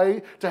easiest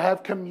way to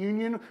have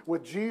communion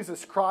with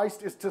Jesus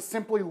Christ is to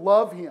simply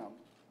love Him.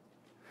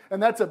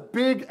 And that's a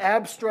big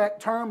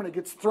abstract term, and it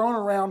gets thrown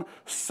around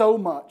so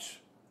much.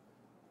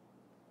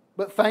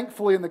 But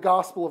thankfully in the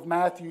Gospel of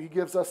Matthew, He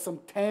gives us some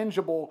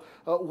tangible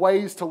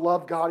ways to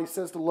love God. He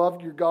says to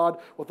love your God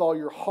with all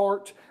your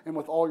heart and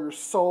with all your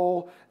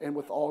soul and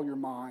with all your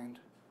mind.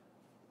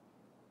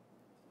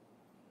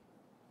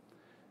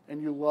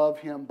 And you love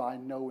Him by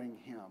knowing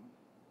Him.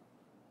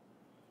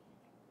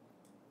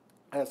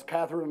 As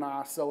Catherine and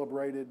I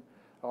celebrated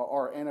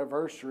our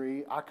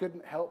anniversary, I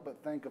couldn't help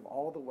but think of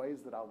all the ways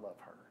that I love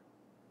her,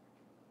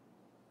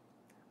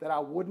 that I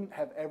wouldn't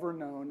have ever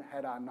known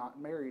had I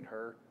not married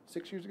her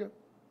 6 years ago?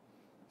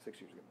 6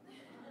 years ago.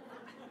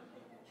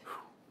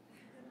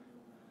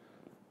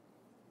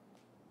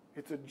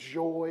 It's a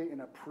joy and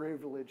a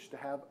privilege to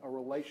have a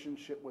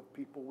relationship with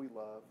people we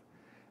love.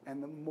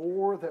 And the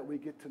more that we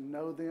get to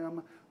know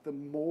them, the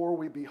more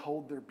we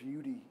behold their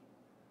beauty.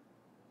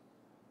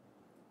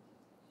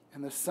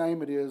 And the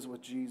same it is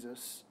with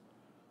Jesus.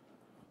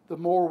 The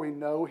more we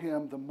know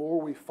Him, the more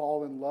we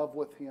fall in love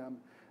with Him.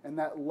 And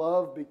that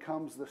love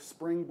becomes the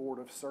springboard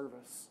of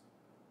service,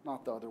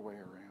 not the other way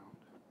around.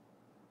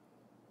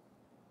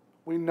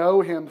 We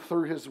know Him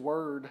through His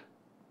Word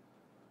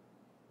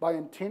by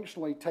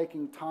intentionally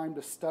taking time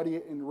to study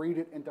it and read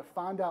it and to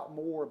find out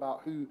more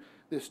about who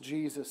this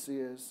Jesus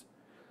is.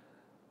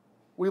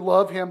 We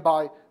love Him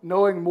by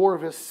knowing more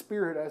of His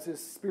Spirit as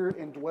His Spirit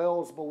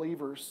indwells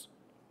believers.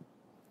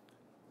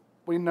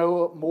 We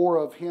know more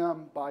of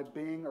Him by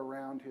being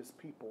around His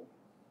people.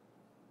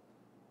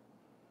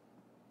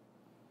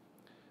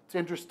 It's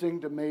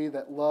interesting to me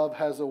that love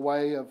has a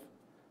way of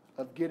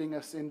getting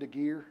us into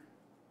gear.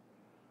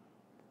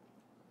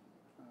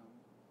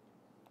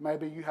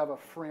 Maybe you have a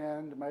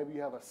friend, maybe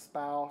you have a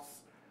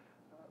spouse,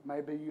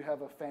 maybe you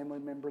have a family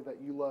member that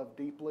you love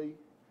deeply,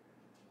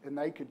 and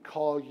they could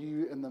call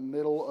you in the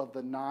middle of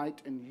the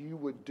night and you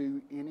would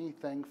do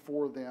anything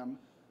for them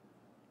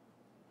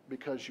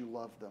because you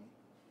love them.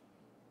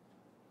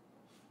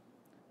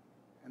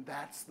 And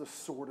that's the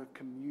sort of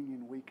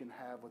communion we can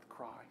have with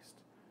Christ,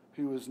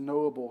 who is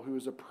knowable, who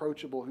is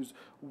approachable, who's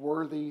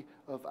worthy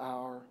of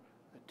our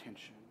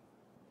attention.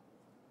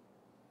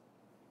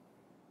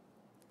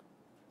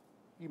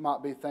 You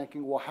might be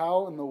thinking, well,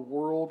 how in the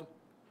world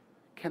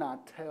can I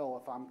tell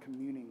if I'm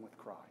communing with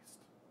Christ?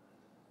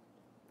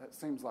 That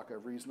seems like a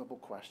reasonable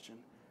question.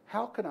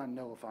 How can I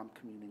know if I'm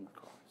communing with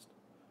Christ?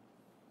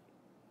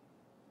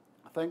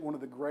 I think one of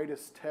the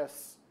greatest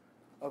tests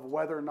of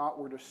whether or not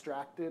we're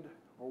distracted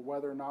or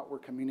whether or not we're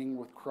communing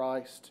with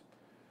Christ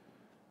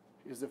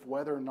is if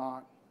whether or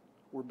not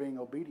we're being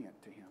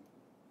obedient to Him.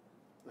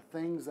 The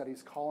things that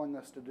He's calling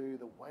us to do,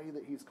 the way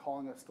that He's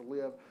calling us to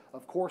live,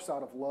 of course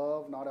out of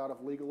love, not out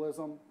of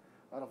legalism,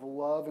 out of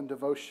love and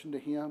devotion to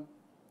Him.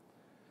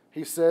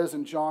 He says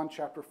in John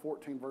chapter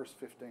 14, verse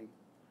 15,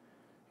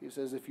 He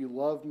says, if you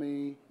love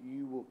me,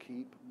 you will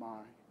keep my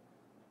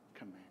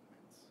commandments.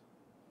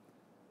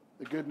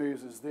 The good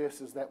news is this,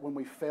 is that when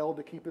we fail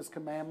to keep His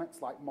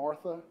commandments, like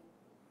Martha,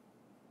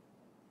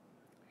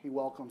 He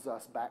welcomes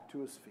us back to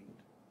His feet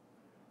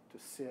to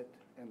sit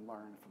and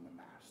learn from the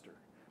Master,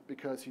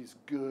 because He's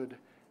good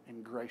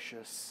and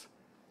gracious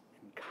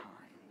and kind.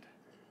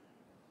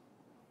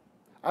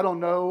 I don't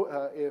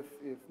know if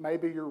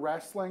maybe you're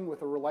wrestling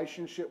with a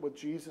relationship with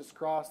Jesus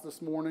Christ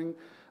this morning.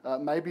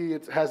 Maybe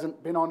it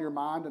hasn't been on your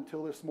mind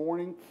until this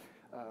morning.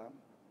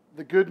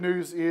 The good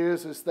news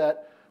is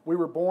that we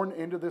were born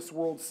into this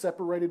world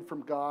separated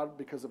from God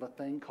because of a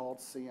thing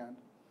called sin.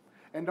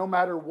 And no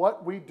matter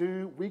what we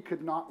do, we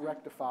could not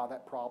rectify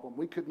that problem.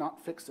 We could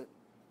not fix it.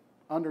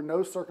 Under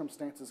no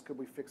circumstances could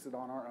we fix it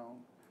on our own.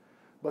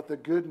 But the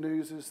good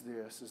news is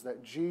this, is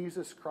that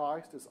Jesus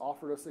Christ has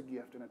offered us a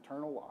gift, an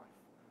eternal life.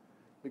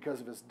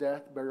 Because of His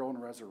death, burial,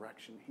 and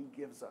resurrection, He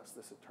gives us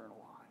this eternal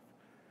life.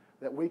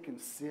 That we can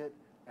sit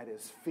at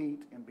His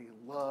feet and be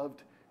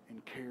loved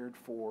and cared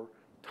for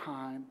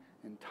time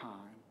and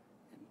time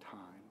and time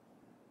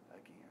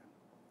again.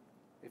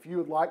 If you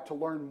would like to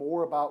learn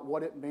more about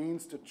what it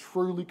means to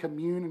truly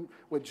commune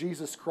with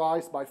Jesus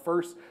Christ by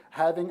first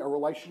having a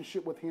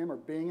relationship with Him or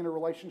being in a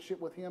relationship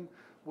with Him,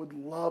 would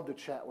love to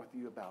chat with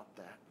you about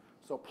that.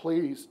 So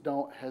please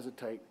don't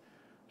hesitate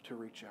to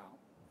reach out.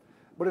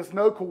 But it's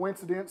no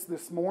coincidence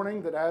this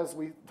morning that as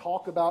we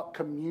talk about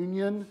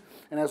communion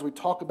and as we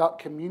talk about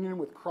communion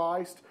with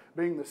Christ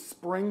being the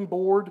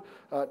springboard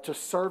to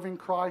serving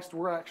Christ,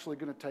 we're actually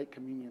going to take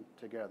communion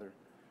together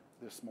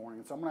this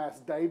morning. So I'm going to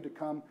ask Dave to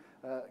come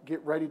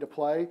get ready to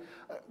play,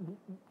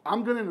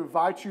 I'm going to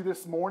invite you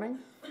this morning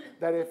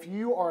that if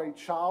you are a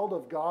child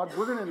of God,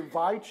 we're going to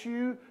invite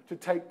you to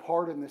take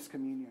part in this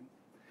communion.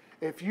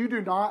 If you do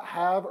not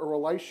have a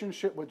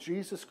relationship with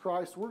Jesus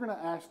Christ, we're going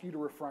to ask you to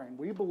refrain.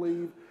 We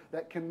believe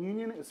that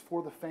communion is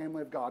for the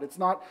family of God. It's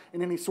not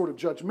in any sort of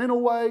judgmental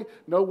way.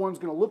 No one's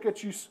going to look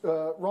at you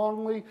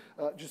wrongly.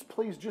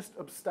 Please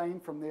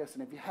abstain from this.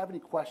 And if you have any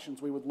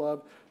questions, we would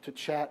love to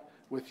chat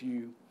with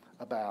you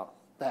about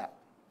that.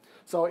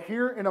 So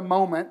here in a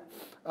moment,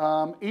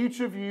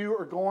 each of you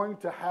are going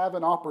to have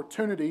an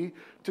opportunity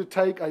to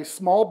take a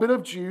small bit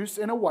of juice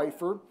and a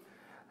wafer.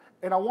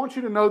 And I want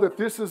you to know that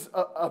this is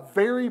a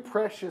very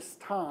precious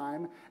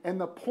time.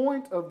 And the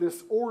point of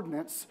this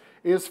ordinance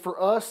is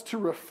for us to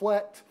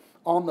reflect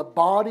on the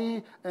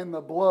body and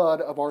the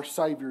blood of our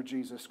Savior,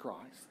 Jesus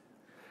Christ.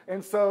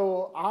 And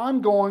so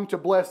I'm going to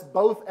bless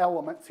both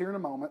elements here in a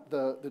moment,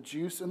 the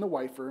juice and the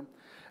wafer.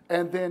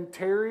 And then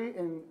Terry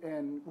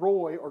and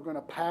Roy are going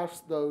to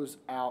pass those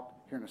out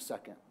here in a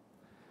second.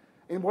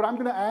 And what I'm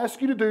going to ask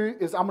you to do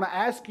is I'm going to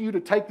ask you to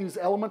take these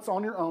elements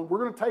on your own. We're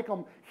going to take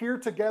them here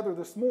together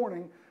this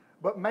morning.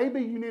 But maybe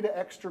you need an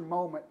extra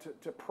moment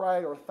to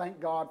pray or thank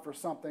God for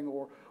something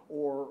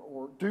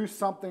or do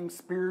something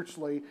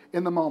spiritually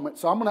in the moment.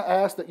 So I'm going to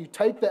ask that you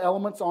take the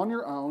elements on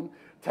your own,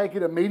 take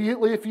it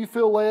immediately if you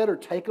feel led, or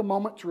take a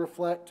moment to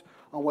reflect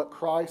on what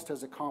Christ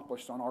has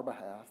accomplished on our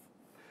behalf.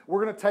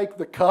 We're going to take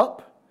the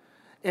cup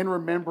in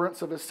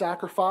remembrance of His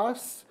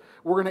sacrifice.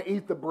 We're going to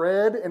eat the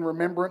bread in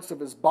remembrance of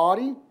His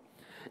body.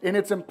 And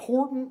it's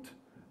important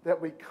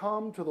that we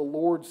come to the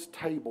Lord's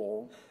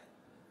table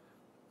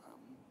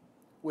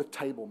with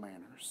table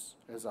manners,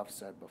 as I've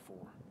said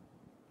before.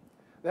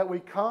 That we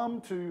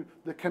come to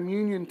the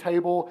communion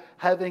table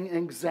having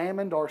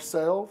examined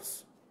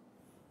ourselves.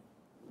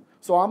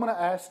 So I'm going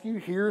to ask you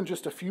here in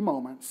just a few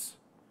moments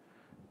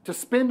to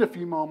spend a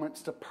few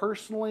moments to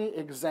personally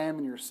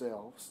examine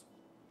yourselves.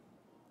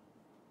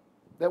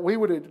 That we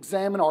would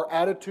examine our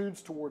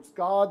attitudes towards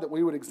God, that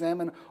we would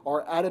examine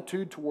our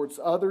attitude towards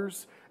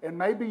others. And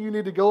maybe you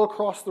need to go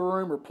across the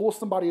room or pull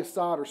somebody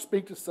aside or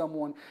speak to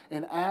someone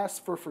and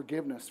ask for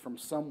forgiveness from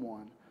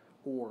someone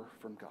or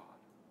from God.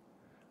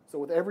 So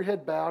with every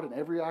head bowed and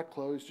every eye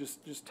closed,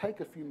 just take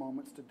a few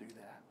moments to do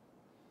that.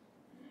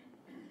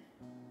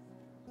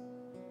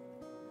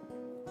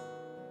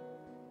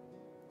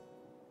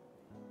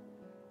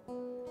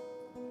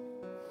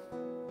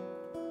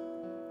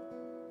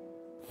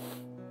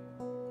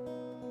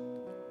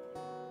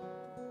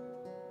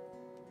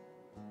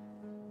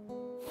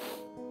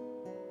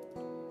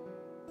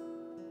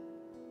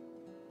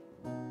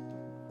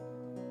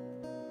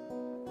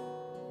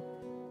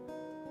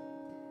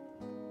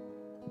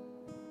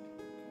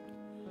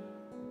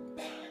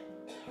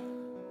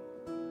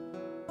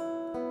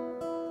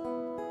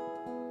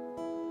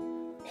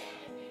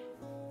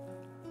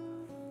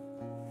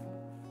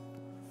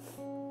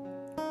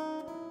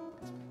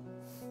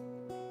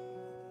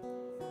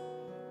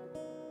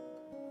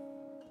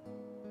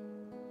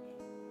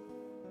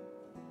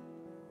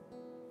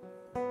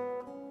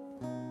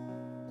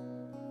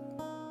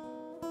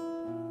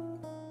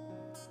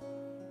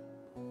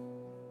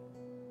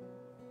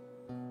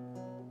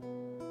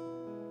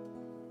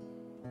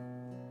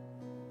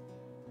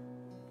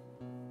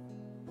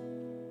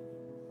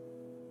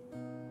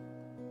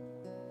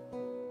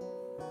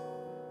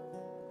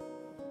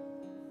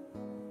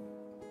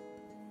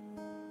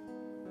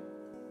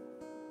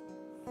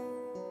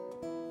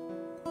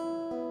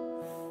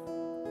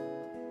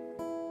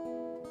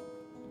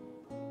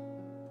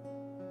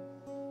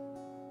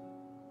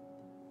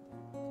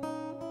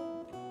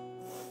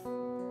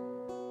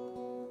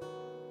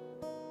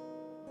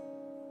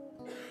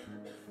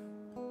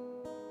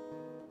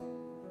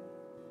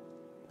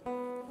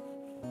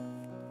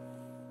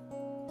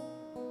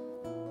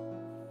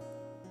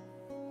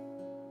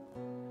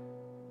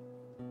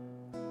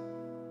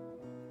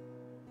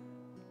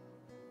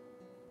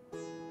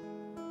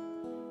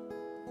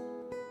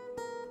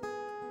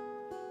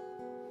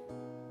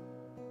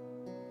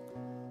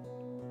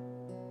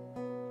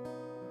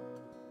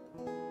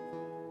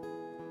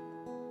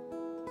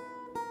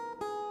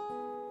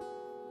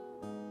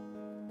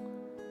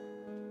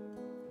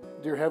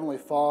 Dear Heavenly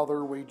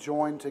Father, we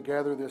join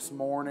together this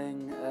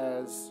morning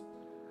as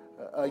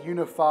a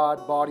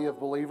unified body of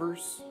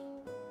believers,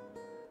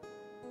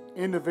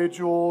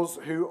 individuals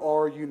who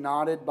are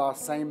united by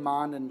same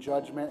mind and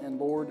judgment. And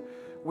Lord,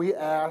 we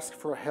ask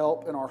for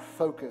help in our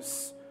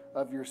focus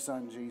of your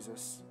Son,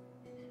 Jesus.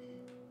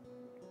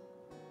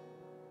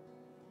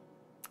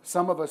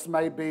 Some of us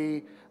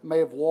may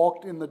have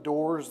walked in the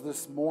doors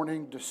this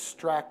morning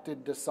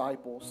distracted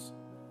disciples.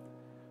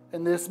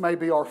 And this may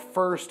be our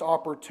first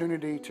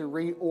opportunity to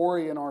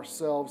reorient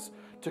ourselves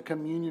to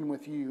communion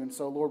with you. And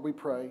so, Lord, we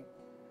pray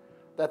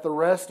that the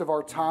rest of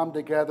our time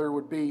together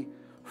would be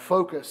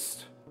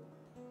focused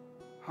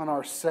on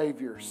our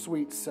Savior,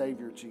 sweet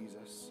Savior,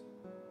 Jesus.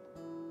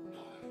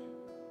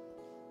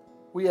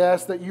 We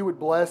ask that you would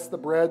bless the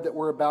bread that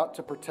we're about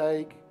to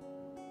partake.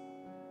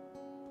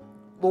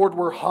 Lord,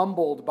 we're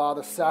humbled by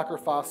the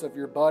sacrifice of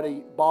your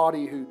body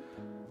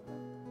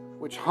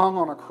which hung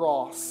on a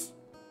cross.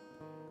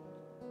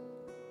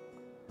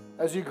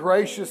 As you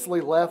graciously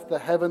left the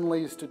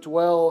heavenlies to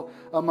dwell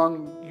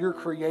among your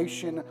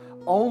creation,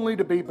 only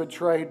to be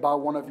betrayed by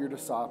one of your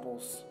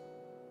disciples.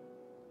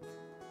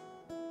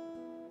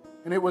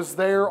 And it was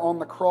there on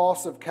the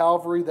cross of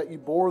Calvary that you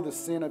bore the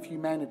sin of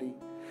humanity.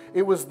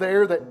 It was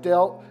there that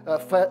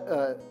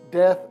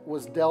death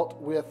was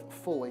dealt with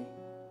fully.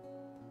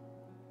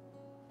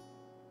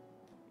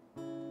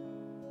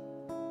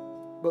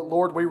 But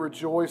Lord, we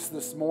rejoice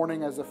this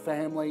morning as a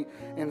family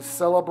in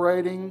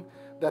celebrating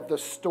that the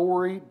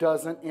story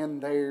doesn't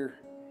end there.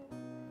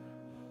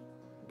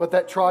 But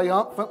that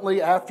triumphantly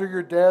after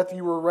your death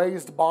you were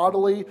raised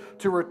bodily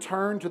to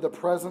return to the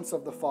presence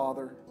of the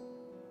Father.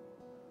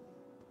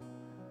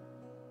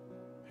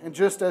 And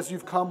just as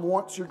you've come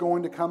once, you're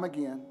going to come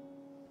again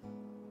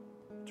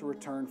to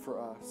return for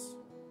us.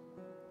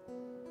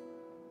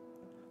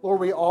 Lord,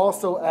 we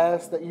also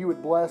ask that you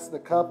would bless the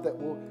cup that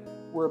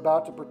we're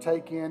about to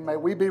partake in. May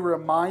we be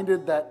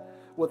reminded that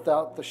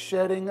without the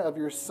shedding of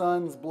your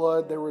Son's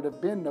blood, there would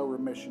have been no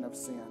remission of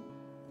sin.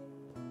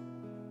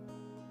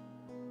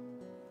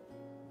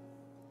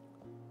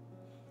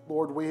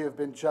 Lord, we have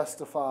been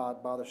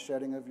justified by the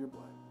shedding of your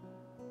blood.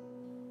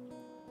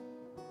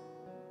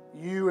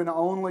 You and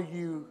only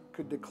you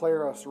could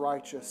declare us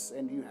righteous,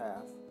 and you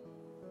have.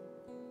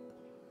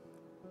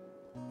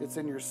 It's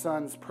in your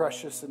Son's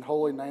precious and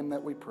holy name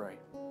that we pray.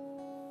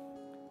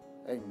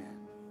 Amen.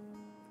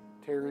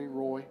 Terry,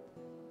 Roy.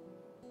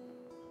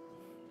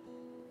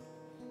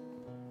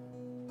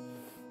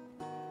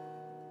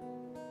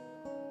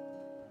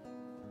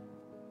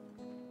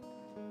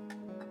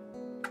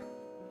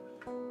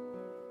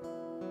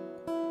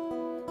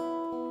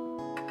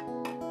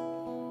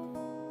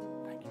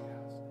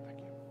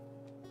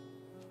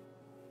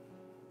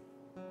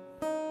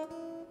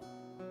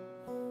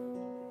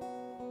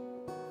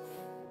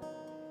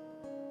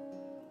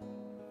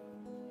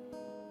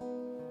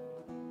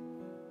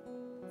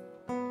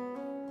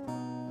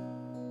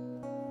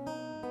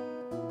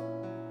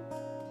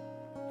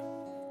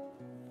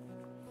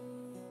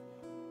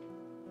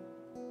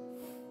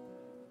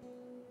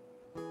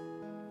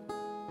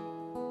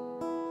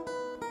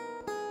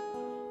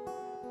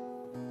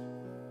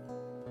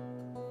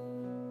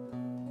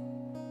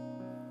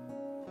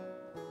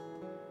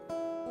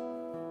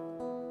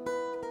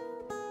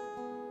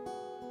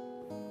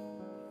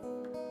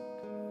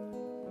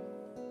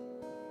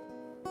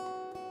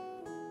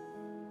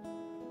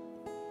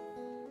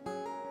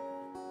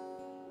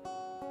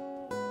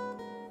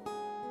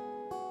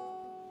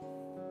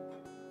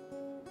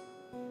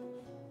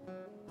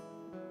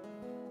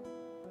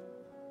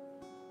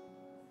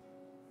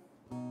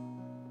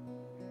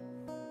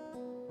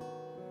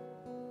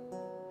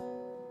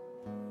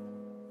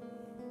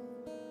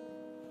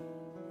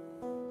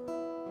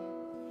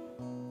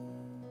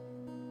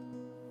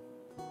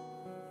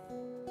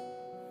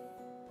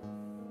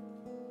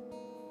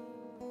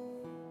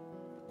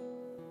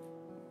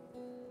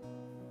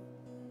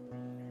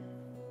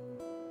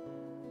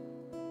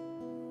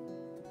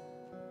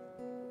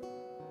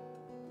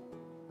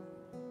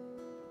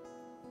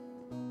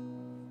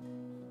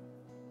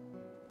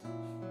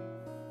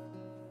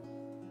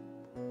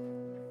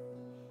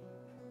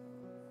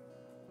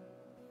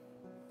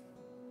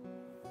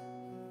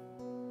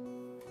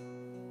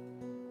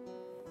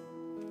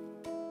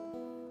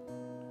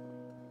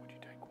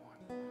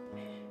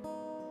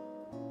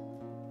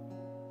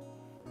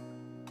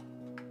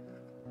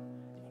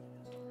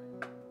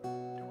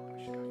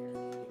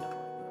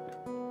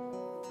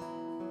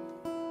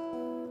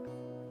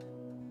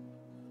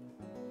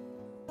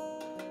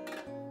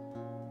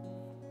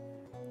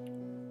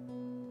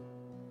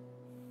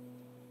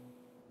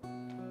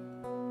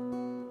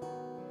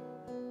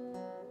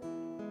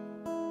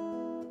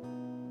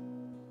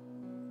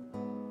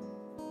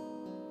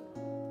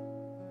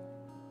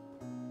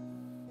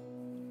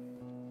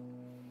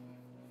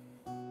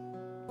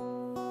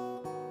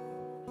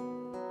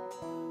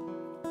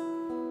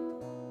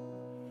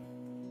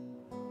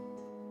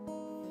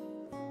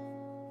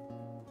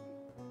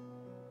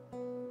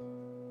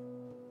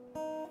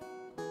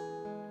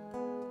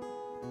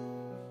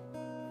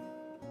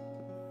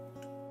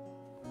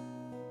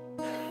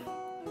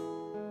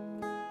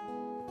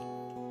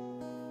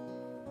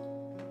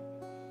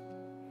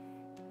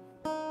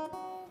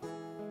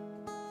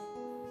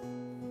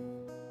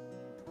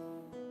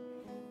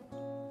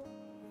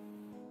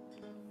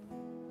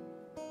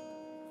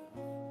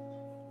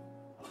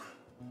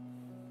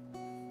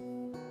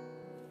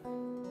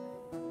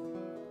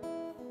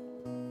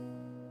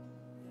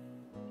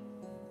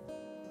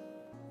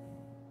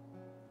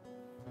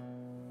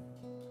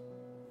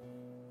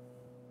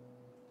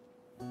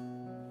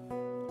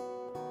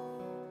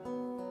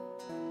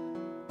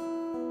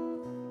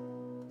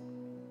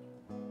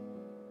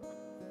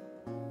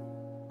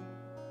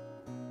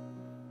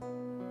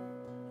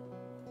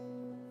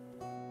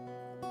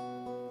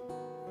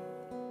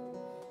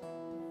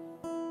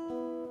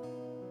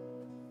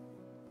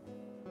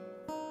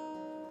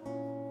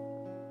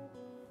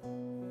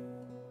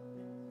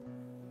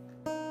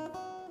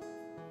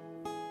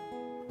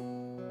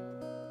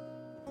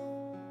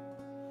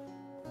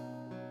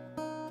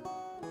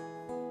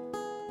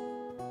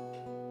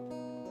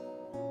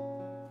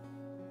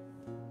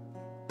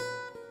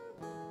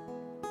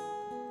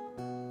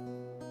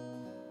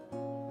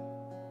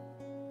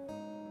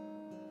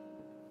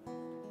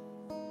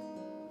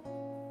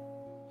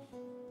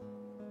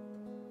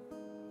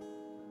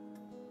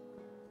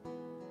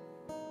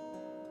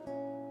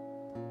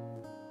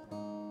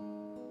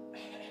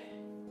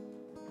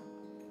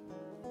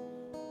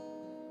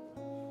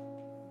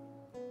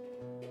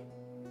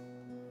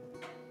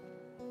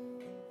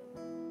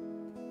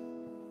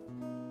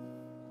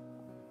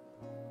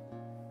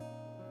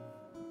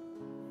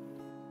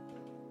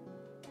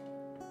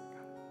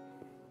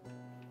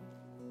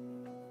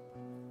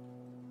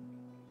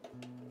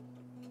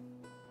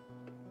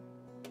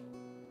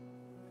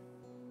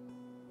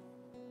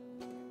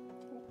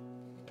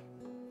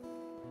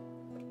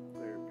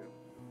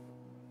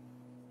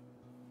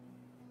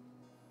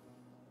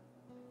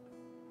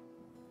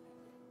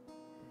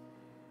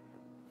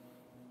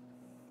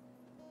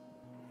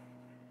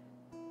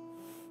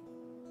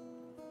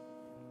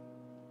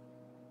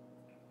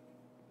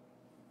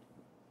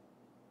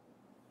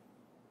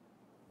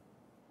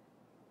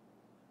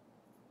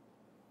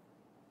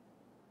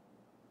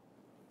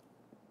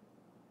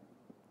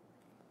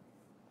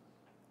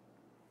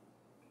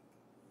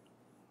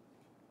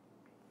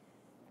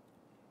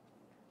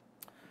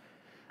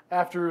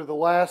 After the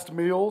last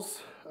meal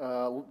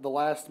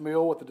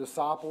with the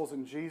disciples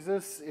and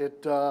Jesus,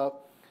 it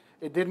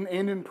didn't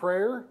end in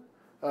prayer.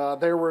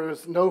 There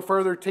was no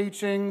further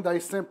teaching. They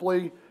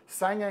simply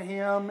sang a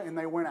hymn and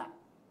they went out.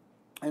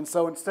 And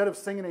so instead of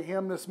singing a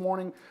hymn this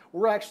morning,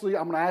 I'm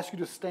going to ask you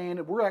to stand,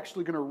 and we're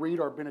actually going to read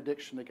our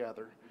benediction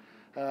together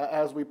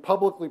as we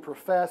publicly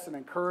profess and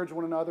encourage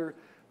one another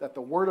that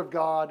the Word of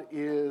God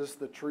is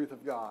the truth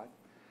of God.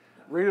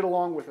 Read it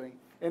along with me.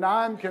 And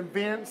I'm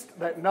convinced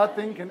that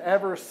nothing can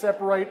ever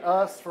separate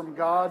us from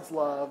God's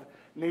love,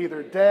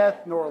 neither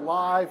death nor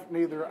life,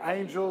 neither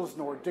angels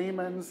nor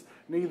demons,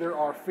 neither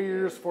our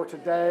fears for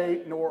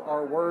today nor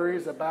our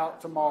worries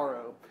about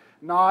tomorrow.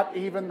 Not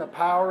even the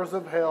powers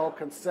of hell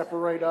can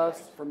separate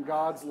us from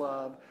God's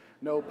love.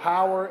 No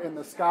power in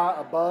the sky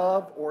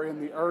above or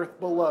in the earth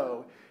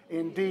below.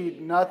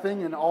 Indeed,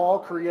 nothing in all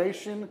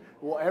creation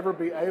will ever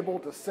be able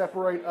to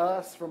separate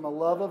us from the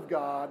love of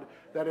God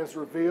that is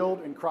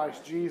revealed in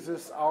Christ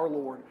Jesus our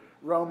Lord.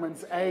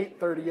 Romans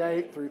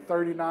 8:38 through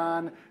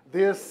 39.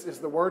 This is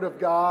the word of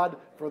God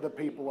for the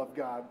people of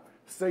God.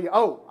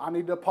 I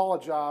need to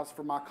apologize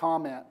for my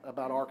comment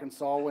about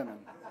Arkansas women.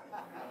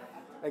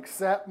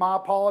 Accept my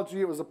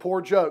apology. It was a poor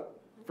joke.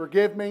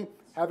 Forgive me.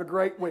 Have a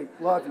great week.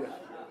 Love you.